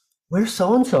where's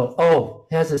so-and-so? Oh,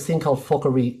 he has this thing called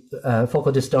focal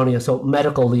dystonia, so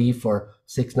medical leave for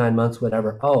 6-9 months,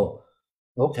 whatever. Oh,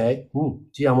 okay.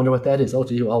 Gee, I wonder what that is. Oh,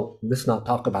 gee, let's not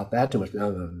talk about that too much. No,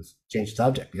 let's change the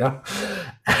subject, yeah?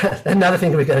 Another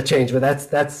thing we got to change, but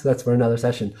that's for another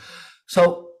session.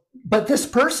 So, but this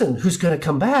person who's going to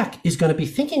come back is going to be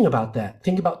thinking about that,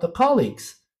 think about the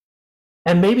colleagues.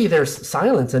 And maybe there's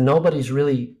silence and nobody's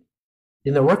really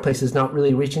in their workplace is not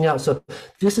really reaching out. So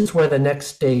this is where the next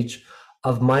stage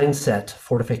of mindset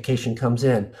fortification comes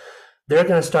in. They're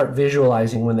going to start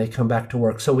visualizing when they come back to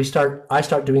work. So I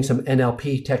start doing some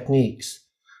NLP techniques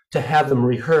to have them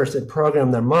rehearse and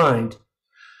program their mind.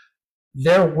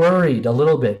 They're worried a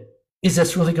little bit. Is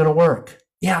this really going to work?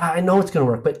 Yeah, I know it's going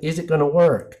to work, but is it going to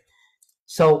work?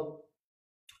 So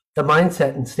the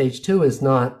mindset in stage two is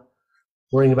not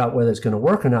worrying about whether it's going to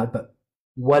work or not, but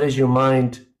what is your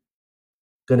mind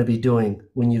going to be doing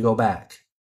when you go back?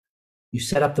 You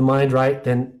set up the mind right,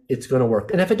 then it's going to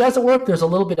work. And if it doesn't work, there's a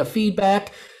little bit of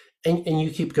feedback and you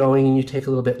keep going and you take a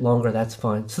little bit longer, that's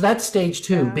fine. So that's stage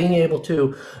two, being able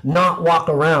to not walk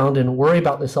around and worry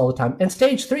about this all the time. And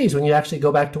stage three is when you actually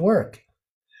go back to work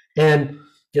and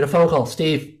get a phone call.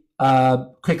 Steve,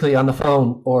 quickly on the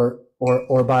phone or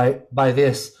by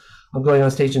this, I'm going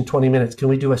on stage in 20 minutes. Can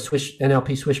we do a swish,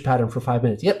 NLP swish pattern for 5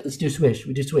 minutes? Yep, let's do swish.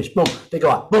 We do swish. Boom, they go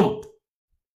out. Boom.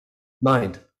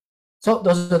 Mind. So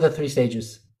those are the 3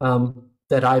 stages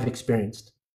that I've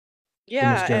experienced.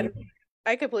 Yeah, and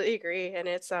I completely agree. And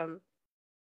it's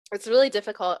really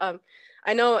difficult.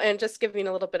 I know, and just giving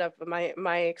a little bit of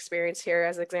my experience here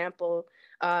as example,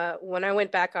 when I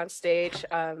went back on stage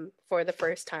for the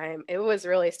first time, it was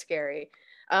really scary.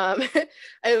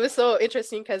 It was so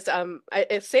interesting because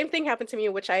same thing happened to me,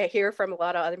 which I hear from a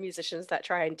lot of other musicians that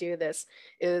try and do this,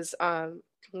 is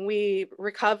we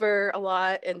recover a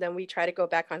lot and then we try to go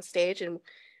back on stage and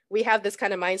we have this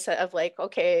kind of mindset of like,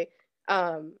 okay,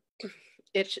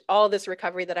 it's all this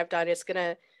recovery that I've done, it's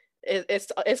gonna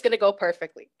go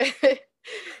perfectly.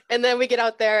 And then we get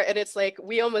out there and it's like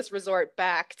we almost resort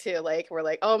back to like, we're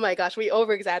like, oh my gosh, we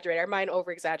over exaggerate, our mind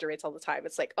over exaggerates all the time.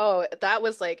 It's like, oh, that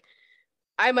was like,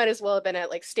 I might as well have been at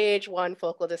like stage 1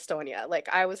 focal dystonia. Like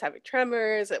I was having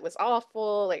tremors, it was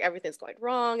awful, like everything's going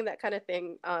wrong, that kind of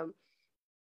thing.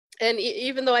 And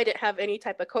even though I didn't have any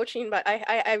type of coaching, but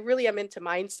I really am into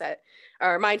mindset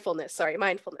or mindfulness.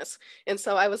 And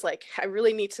so I was like, I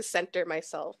really need to center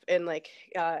myself and like,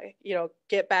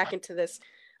 get back into this,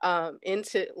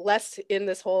 into less in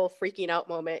this whole freaking out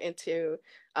moment, into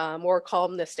more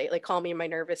calmness state, like calming my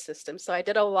nervous system. So I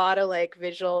did a lot of like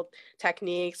visual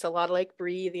techniques, a lot of like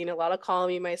breathing, a lot of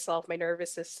calming myself, my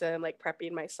nervous system, like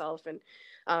prepping myself, and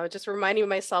just reminding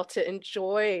myself to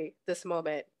enjoy this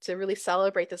moment, to really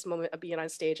celebrate this moment of being on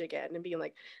stage again and being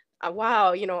like,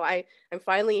 wow, I'm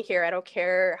finally here. I don't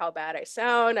care how bad I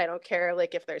sound. I don't care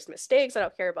like if there's mistakes. I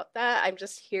don't care about that. I'm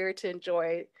just here to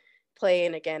enjoy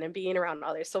playing again and being around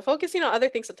others. So focusing on other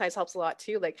things sometimes helps a lot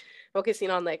too. Like focusing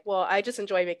on like, well, I just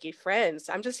enjoy making friends.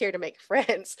 I'm just here to make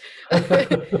friends,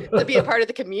 to be a part of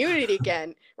the community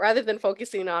again, rather than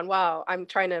focusing on, wow, I'm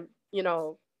trying to,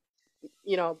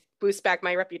 boost back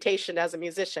my reputation as a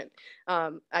musician.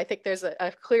 I think there's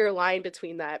a clear line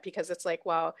between that, because it's like,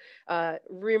 wow,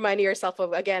 reminding yourself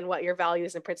of, again, what your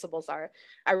values and principles are.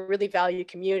 I really value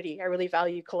community. I really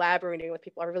value collaborating with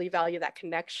people. I really value that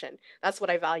connection. That's what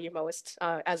I value most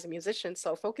as a musician.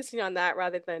 So focusing on that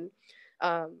rather than,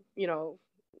 how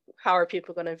are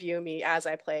people going to view me as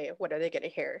I play? What are they going to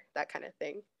hear? That kind of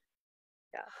thing.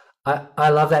 Yeah. I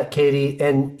love that, Katie.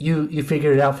 And you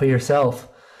figured it out for yourself.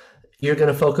 You're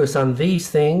going to focus on these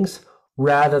things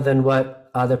rather than what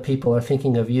other people are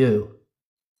thinking of you.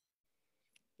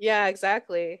 Yeah,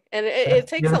 exactly. And That's it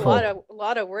takes beautiful. a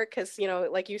lot of work because, you know,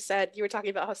 like you said, you were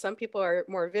talking about how some people are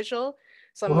more visual,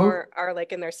 some Hmm. more are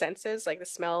like in their senses, like the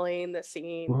smelling, the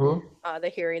seeing, Hmm. the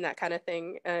hearing, that kind of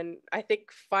thing. And I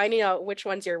think finding out which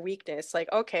one's your weakness,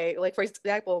 like, okay, like for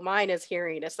example, mine is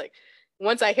hearing. It's like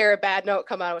once I hear a bad note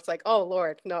come out, it's like, oh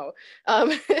Lord, no.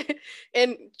 Um,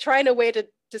 and trying a way to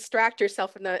distract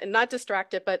yourself and not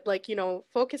distract it, but like, you know,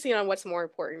 focusing on what's more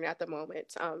important at the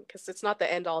moment. Because it's not the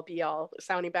end all be all.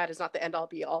 Sounding bad is not the end all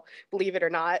be all, believe it or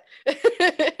not.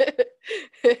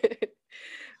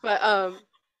 But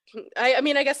I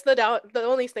mean, I guess the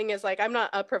only thing is like I'm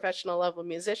not a professional level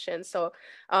musician, so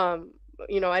um,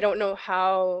 you know, I don't know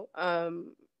how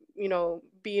you know,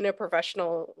 being a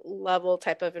professional level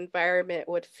type of environment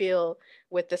would feel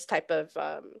with this type of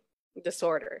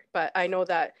disorder. But I know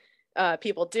that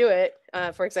people do it.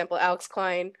 For example, Alex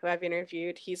Klein, who I've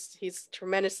interviewed, he's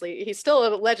still a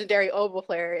legendary oboe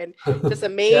player and just Yeah, he's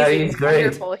amazing, great.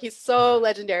 wonderful. He's so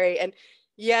legendary. And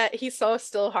yet he's so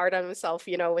still hard on himself,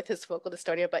 you know, with his vocal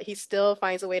dystonia, but he still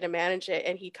finds a way to manage it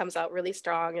and he comes out really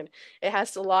strong. And it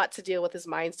has a lot to deal with his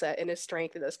mindset and his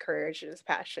strength and his courage and his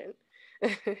passion.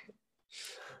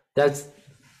 That's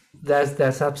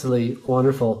that's absolutely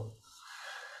wonderful.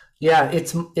 Yeah,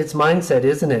 it's mindset,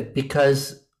 isn't it?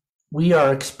 Because we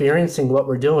are experiencing what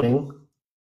we're doing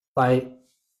by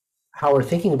how we're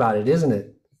thinking about it, isn't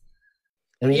it?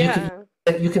 I mean, Yeah.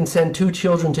 you can send two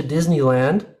children to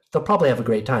Disneyland. They'll probably have a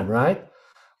great time, right?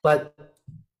 But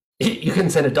you can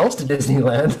send adults to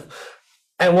Disneyland,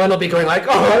 and one will be going like,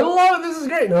 "Oh, I love it. This is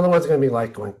great." And the other one's going to be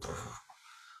like going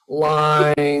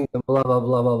lying, blah blah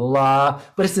blah blah blah.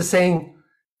 But it's the same.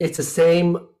 It's the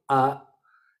same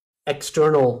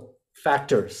external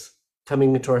factors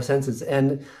coming into our senses,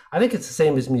 and I think it's the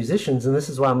same as musicians. And this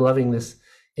is why I'm loving this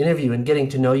interview and getting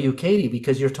to know you, Katie,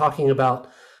 because you're talking about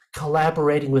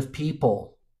collaborating with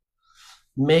people,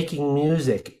 making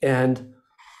music, and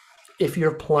if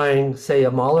you're playing, say,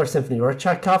 a Mahler symphony or a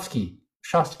Tchaikovsky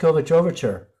Shostakovich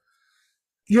overture,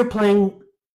 you're playing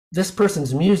this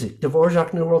person's music,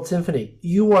 Dvorak New World Symphony.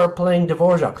 You are playing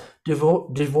Dvorak.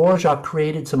 Dvorak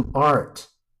created some art,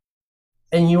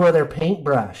 and you are their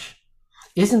paintbrush.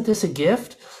 Isn't this a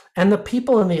gift? And the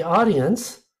people in the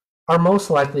audience are most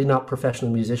likely not professional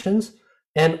musicians,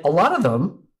 and a lot of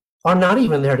them are not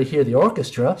even there to hear the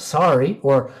orchestra, sorry,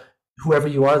 or whoever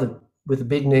you are with a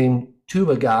big name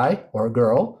tuba guy or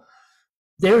girl.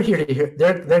 They're here to hear,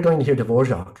 they're going to hear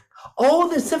Dvorak.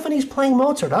 Oh, the symphony's playing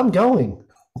Mozart. I'm going.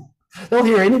 They'll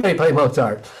hear anybody play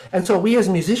Mozart. And so we as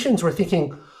musicians were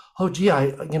thinking, oh gee,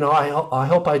 I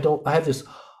hope I don't, I have this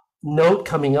note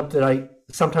coming up that I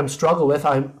sometimes struggle with.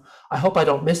 I hope I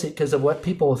don't miss it because of what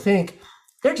people will think.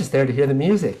 They're just there to hear the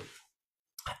music.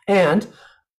 And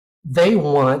they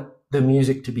want the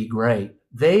music to be great.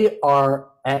 They are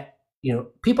at,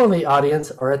 people in the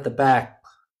audience are at the back,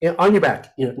 on your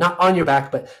back, not on your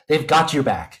back, but they've got your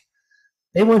back.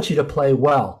 They want you to play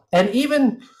well. And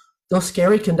even those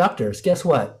scary conductors, guess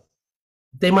what?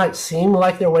 They might seem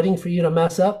like they're waiting for you to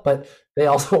mess up, but they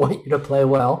also want you to play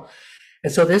well.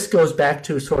 And so this goes back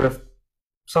to sort of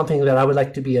something that I would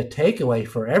like to be a takeaway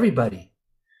for everybody.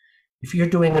 If you're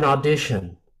doing an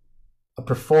audition, a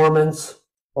performance,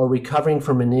 or recovering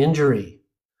from an injury,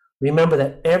 remember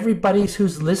that everybody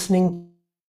who's listening,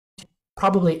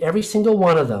 probably every single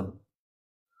one of them,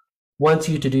 wants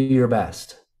you to do your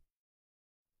best.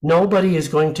 Nobody is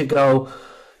going to go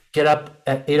get up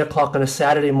at 8 o'clock on a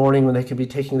Saturday morning when they can be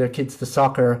taking their kids to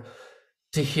soccer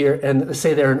to hear, and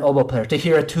say they're an oboe player, to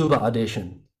hear a tuba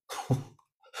audition.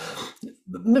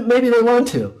 Maybe they want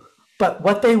to, but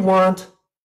what they want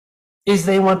is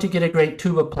they want to get a great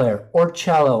tuba player or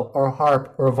cello or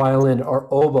harp or violin or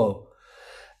oboe.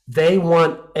 They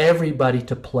want everybody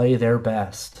to play their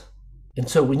best. And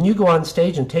so when you go on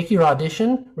stage and take your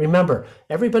audition, remember,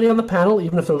 everybody on the panel,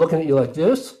 even if they're looking at you like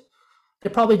this, they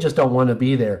probably just don't want to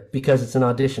be there because it's an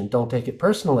audition. Don't take it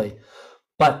personally.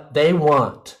 But they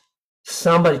want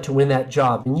somebody to win that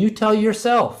job. And you tell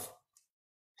yourself,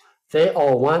 they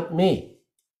all want me.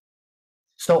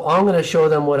 So I'm going to show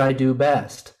them what I do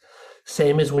best.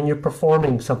 Same as when you're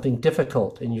performing something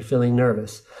difficult and you're feeling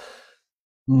nervous.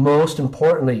 Most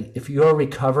importantly, if you're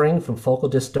recovering from focal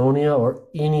dystonia or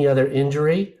any other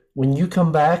injury, when you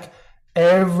come back,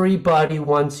 everybody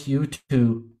wants you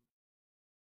to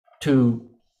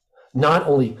not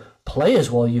only play as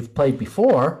well you've played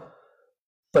before,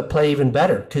 but play even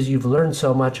better because you've learned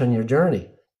so much on your journey.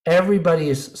 Everybody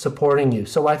is supporting you.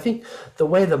 So I think the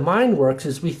way the mind works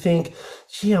is we think,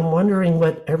 gee, I'm wondering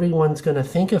what everyone's going to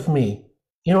think of me.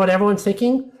 You know what everyone's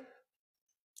thinking?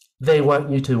 they want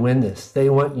you to win this. They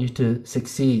want you to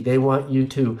succeed. They want you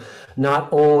to not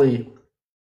only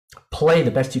play the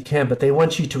best you can, but they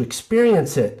want you to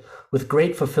experience it with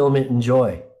great fulfillment and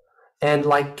joy. And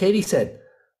like Katie said,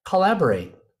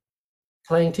 collaborate,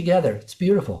 playing together. It's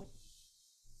beautiful.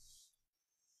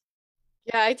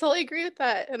 Yeah, I totally agree with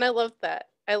that. And I love that.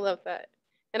 I love that.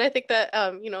 And I think that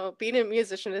being a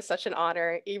musician is such an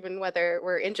honor, even whether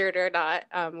we're injured or not,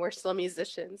 we're still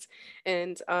musicians.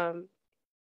 And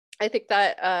I think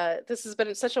that this has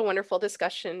been such a wonderful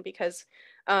discussion because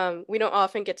we don't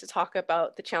often get to talk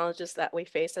about the challenges that we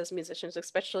face as musicians,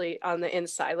 especially on the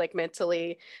inside, like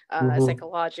mentally, Mhm.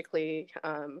 psychologically,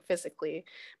 physically.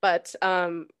 But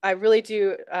I really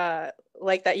do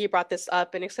like that you brought this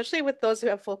up, and especially with those who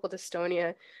have focal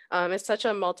dystonia, it's such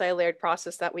a multi-layered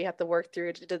process that we have to work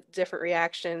through different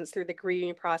reactions, through the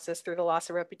grieving process, through the loss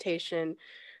of reputation,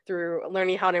 through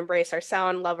learning how to embrace our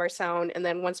sound, love our sound, and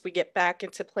then once we get back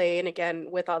into playing again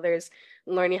with others,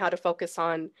 learning how to focus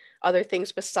on other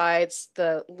things besides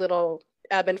the little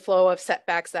ebb and flow of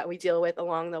setbacks that we deal with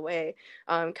along the way.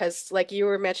 Because like you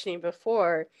were mentioning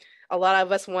before, a lot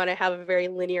of us want to have a very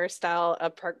linear style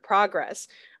of progress,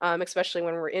 especially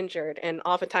when we're injured. And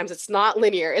oftentimes it's not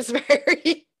linear. It's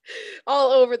very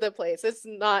all over the place. It's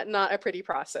not a pretty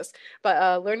process,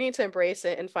 but learning to embrace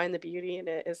it and find the beauty in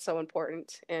it is so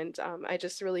important. And I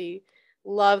just really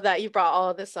love that you brought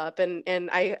all of this up, and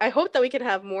I hope that we can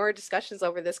have more discussions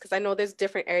over this because I know there's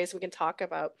different areas we can talk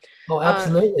about. Oh, Uh,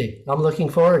 absolutely. I'm looking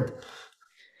forward.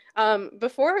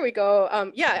 Before we go,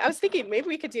 yeah, I was thinking maybe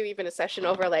we could do even a session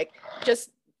over like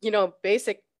just,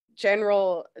 basic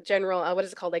general what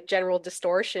is it called? Like general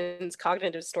distortions,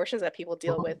 cognitive distortions that people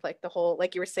deal with, Mhm. like the whole,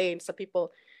 like you were saying, some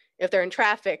people, if they're in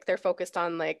traffic, they're focused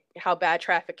on like how bad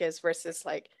traffic is versus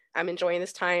like I'm enjoying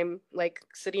this time like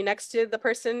sitting next to the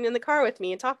person in the car with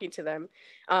me and talking to them.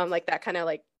 Like that kind of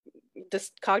like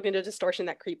this cognitive distortion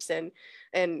that creeps in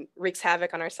and wreaks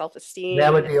havoc on our That would self-esteem.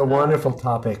 be a wonderful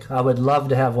topic. I would love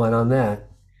to have one on that.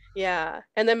 Yeah.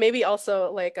 And then maybe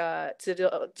also like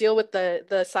to deal with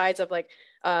the sides of like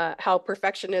how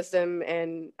perfectionism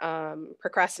and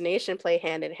procrastination play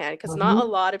hand in hand, because not a Mhm.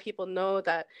 lot of people know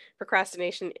that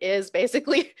procrastination is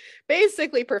basically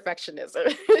basically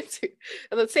perfectionism.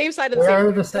 The same side of the same,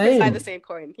 They're the different side of the same. same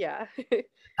coin. Yeah.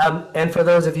 And for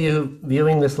those of you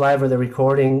viewing this live or the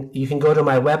recording, you can go to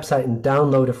my website and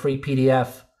download a free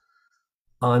PDF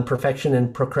on perfection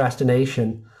and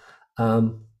procrastination.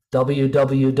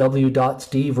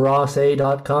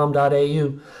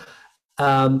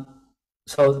 www.steverosse.com.au.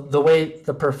 So the way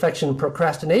the perfection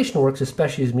procrastination works,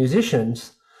 especially as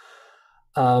musicians,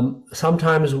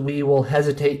 sometimes we will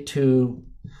hesitate to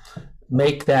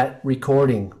make that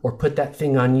recording or put that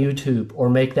thing on YouTube or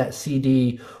make that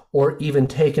CD or even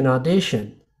take an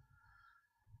audition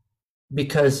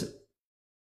because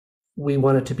we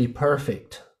want it to be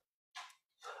perfect.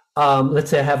 Let's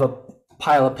say I have a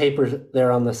pile of papers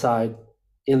there on the side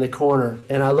in the corner,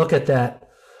 and I look at that.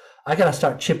 I got to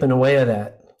start chipping away at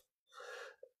that.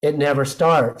 It never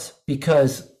starts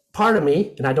because part of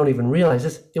me, and I don't even realize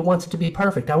this, it wants it to be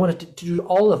perfect. I want it to do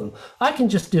all of them. I can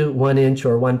just do 1 inch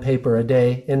or one paper a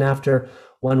day, and after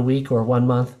 1 week or 1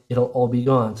 month, it'll all be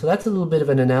gone. So that's a little bit of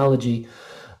an analogy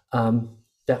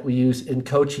that we use in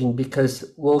coaching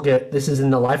because we'll get, this is in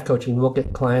the life coaching, we'll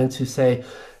get clients who say,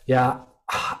 yeah,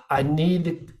 I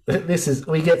need, this is,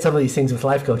 we get some of these things with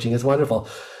life coaching. It's wonderful.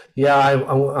 Yeah,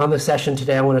 on the session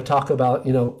today, I want to talk about,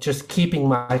 just keeping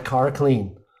my car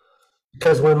clean.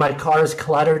 Because when my car is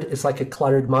cluttered, it's like a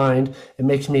cluttered mind. It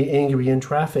makes me angry in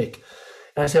traffic.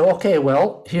 And I say, okay,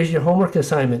 well, here's your homework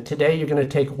assignment. Today, you're going to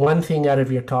take one thing out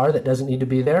of your car that doesn't need to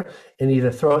be there and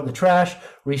either throw it in the trash,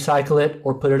 recycle it,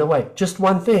 or put it away. Just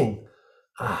one thing.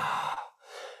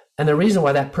 And the reason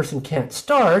why that person can't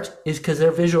start is because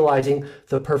they're visualizing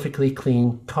the perfectly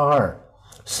clean car.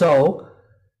 So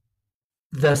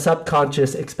the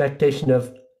subconscious expectation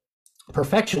of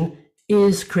perfection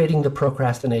is creating the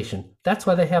procrastination. That's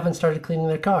why they haven't started cleaning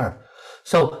their car.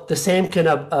 So the same can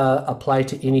apply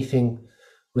to anything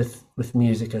with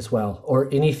music as well, or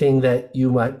anything that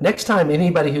you might. Next time,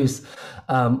 anybody who's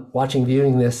watching,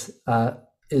 viewing this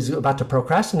is about to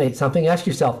procrastinate something, ask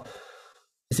yourself: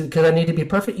 is it because I need to be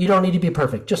perfect? You don't need to be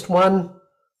perfect. Just one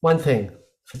thing.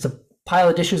 If it's a pile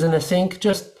of dishes in the sink,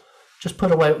 just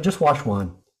put away. Just wash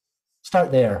one.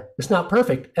 Start there. It's not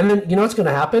perfect, and then you know what's going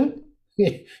to happen.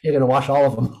 You're going to wash all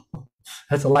of them.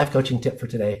 That's a life coaching tip for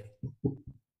today.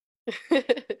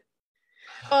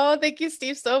 Oh, thank you,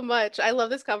 Steve, so much. I love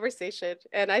this conversation,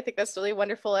 and I think that's really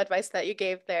wonderful advice that you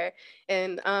gave there.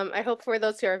 And I hope for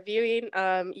those who are viewing,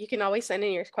 you can always send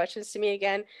in your questions to me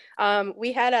again.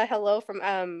 We had a hello from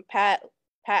Pat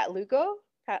Pat Lugo.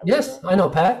 Pat Yes, Lugo. I know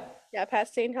Pat. Yeah,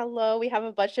 Pat saying hello. We have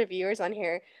a bunch of viewers on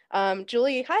here.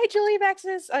 Julie, hi, Julie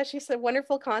Maxis. She said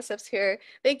wonderful concepts here.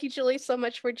 Thank you, Julie, so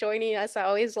much for joining us. I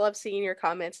always love seeing your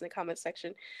comments in the comment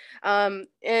section. And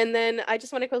then I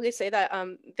just want to quickly say that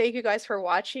thank you guys for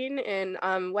watching. And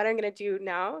what I'm going to do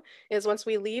now is once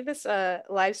we leave this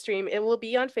live stream, it will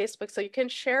be on Facebook, so you can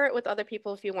share it with other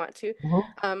people if you want to.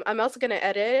 Mhm. I'm also going to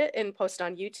edit it and post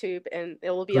on YouTube, and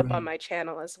it will be up on Great. my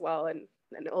channel as well. And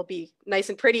it'll be nice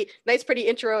and pretty, nice, pretty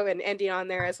intro and ending on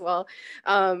there as well.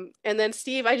 And then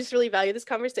Steve, I just really value this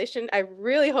conversation. I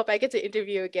really hope I get to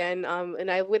interview again. And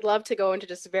I would love to go into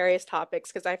just various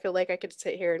topics because I feel like I could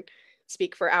sit here and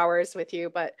speak for hours with you.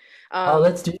 But Oh,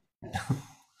 let's do.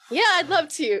 yeah, I'd love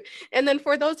to. And then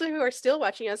for those who are still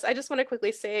watching us, I just want to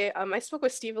quickly say, I spoke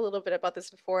with Steve a little bit about this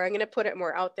before. I'm going to put it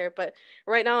more out there, but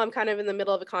right now I'm kind of in the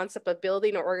middle of a concept of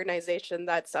building an organization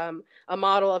that's a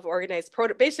model of organized,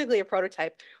 basically a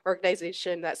prototype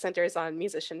organization that centers on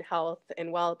musician health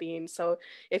and well-being. So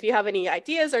if you have any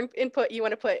ideas or input you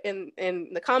want to put in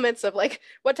the comments of like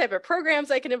what type of programs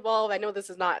I can involve, I know this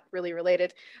is not really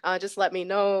related, just let me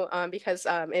know because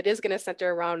it is going to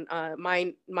center around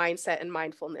mindset and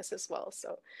mindfulness as well.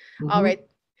 So, all right. Mhm.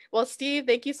 Well, Steve,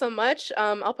 thank you so much.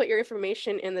 I'll put your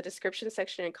information in the description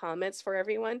section and comments for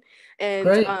everyone. And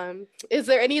Great. is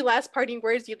there any last parting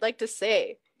words you'd like to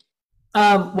say?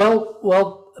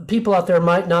 Well, people out there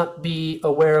might not be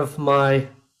aware of my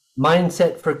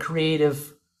Mindset for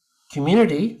Creative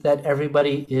community that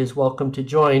everybody is welcome to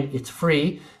join. It's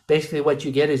free. Basically, what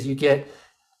you get is you get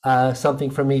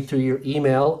something from me through your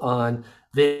email on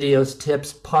videos,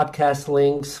 tips, podcast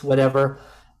links, whatever.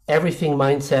 Everything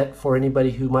mindset for anybody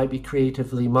who might be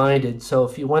creatively minded. So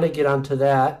if you want to get onto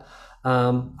that,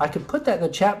 I could put that in the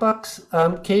chat box,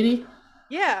 Katie.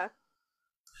 Yeah.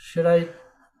 Should I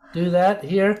do that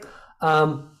here?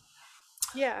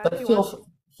 Yeah. But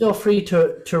feel free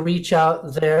to reach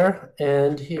out there.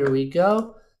 And here we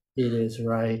go. It is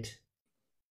right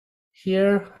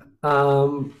here.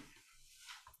 Okay,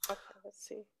 let's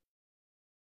see.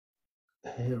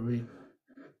 Here we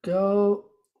go.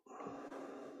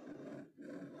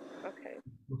 Okay.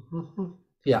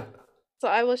 Yeah. So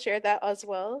I will share that as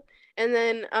well. And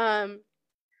then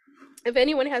if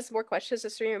anyone has more questions,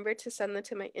 just remember to send them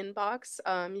to my inbox.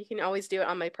 You can always do it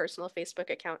on my personal Facebook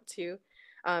account too,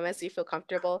 as you feel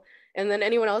comfortable. And then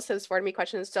anyone else has forwarded me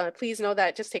questions, please know that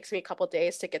it just takes me a couple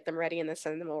days to get them ready and then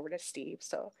send them over to Steve.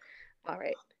 So, all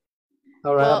right.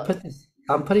 All right. Well,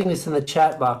 I'm putting this in the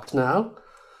chat box now.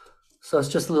 So it's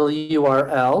just a little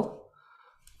URL.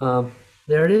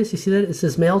 There it is. You see that? It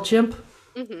says MailChimp.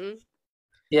 mm-hmm.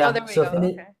 Yeah. Oh, there we So go.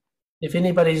 Okay. if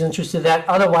anybody's interested in that,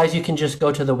 otherwise you can just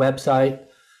go to the website,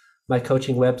 my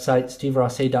coaching website,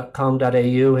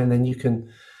 steverosse.com.au, and then you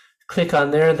can click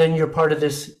on there. Then you're part of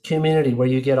this community where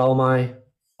you get all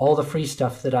the free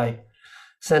stuff that I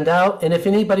send out. And if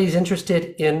anybody's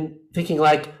interested in thinking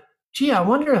like, gee, I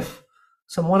wonder if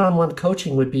some one-on-one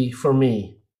coaching would be for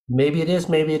me. Maybe it is,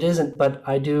 maybe it isn't, but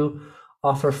I do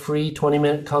offer free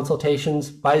 20-minute consultations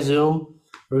by Zoom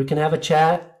where we can have a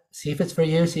chat, see if it's for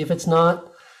you, see if it's not.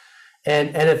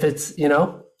 And if it's,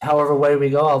 however way we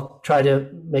go, I'll try to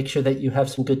make sure that you have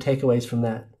some good takeaways from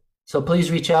that. So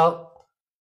please reach out,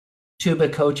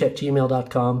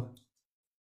 tubacoach@gmail.com.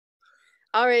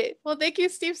 All right. Well, thank you,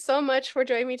 Steve, so much for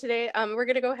joining me today. We're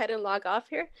going to go ahead and log off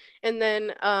here. And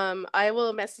then I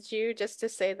will message you just to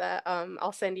say that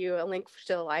I'll send you a link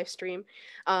to the live stream.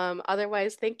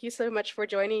 Otherwise, thank you so much for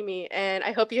joining me. And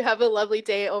I hope you have a lovely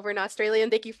day over in Australia. And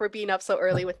thank you for being up so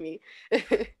early with me.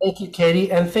 Thank you,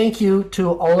 Katie. And thank you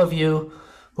to all of you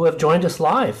who have joined us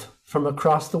live from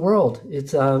across the world.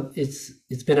 It's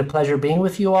been a pleasure being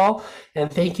with you all.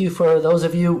 And thank you for those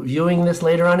of you viewing this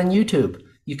later on in YouTube.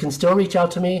 You can still reach out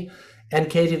to me and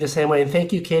Katie the same way. And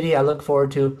thank you, Katie. I look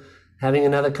forward to having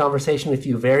another conversation with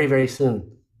you very, very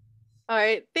soon. All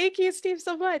right. Thank you, Steve,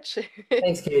 so much.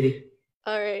 Thanks, Katie.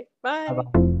 All right. Bye.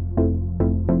 Bye-bye.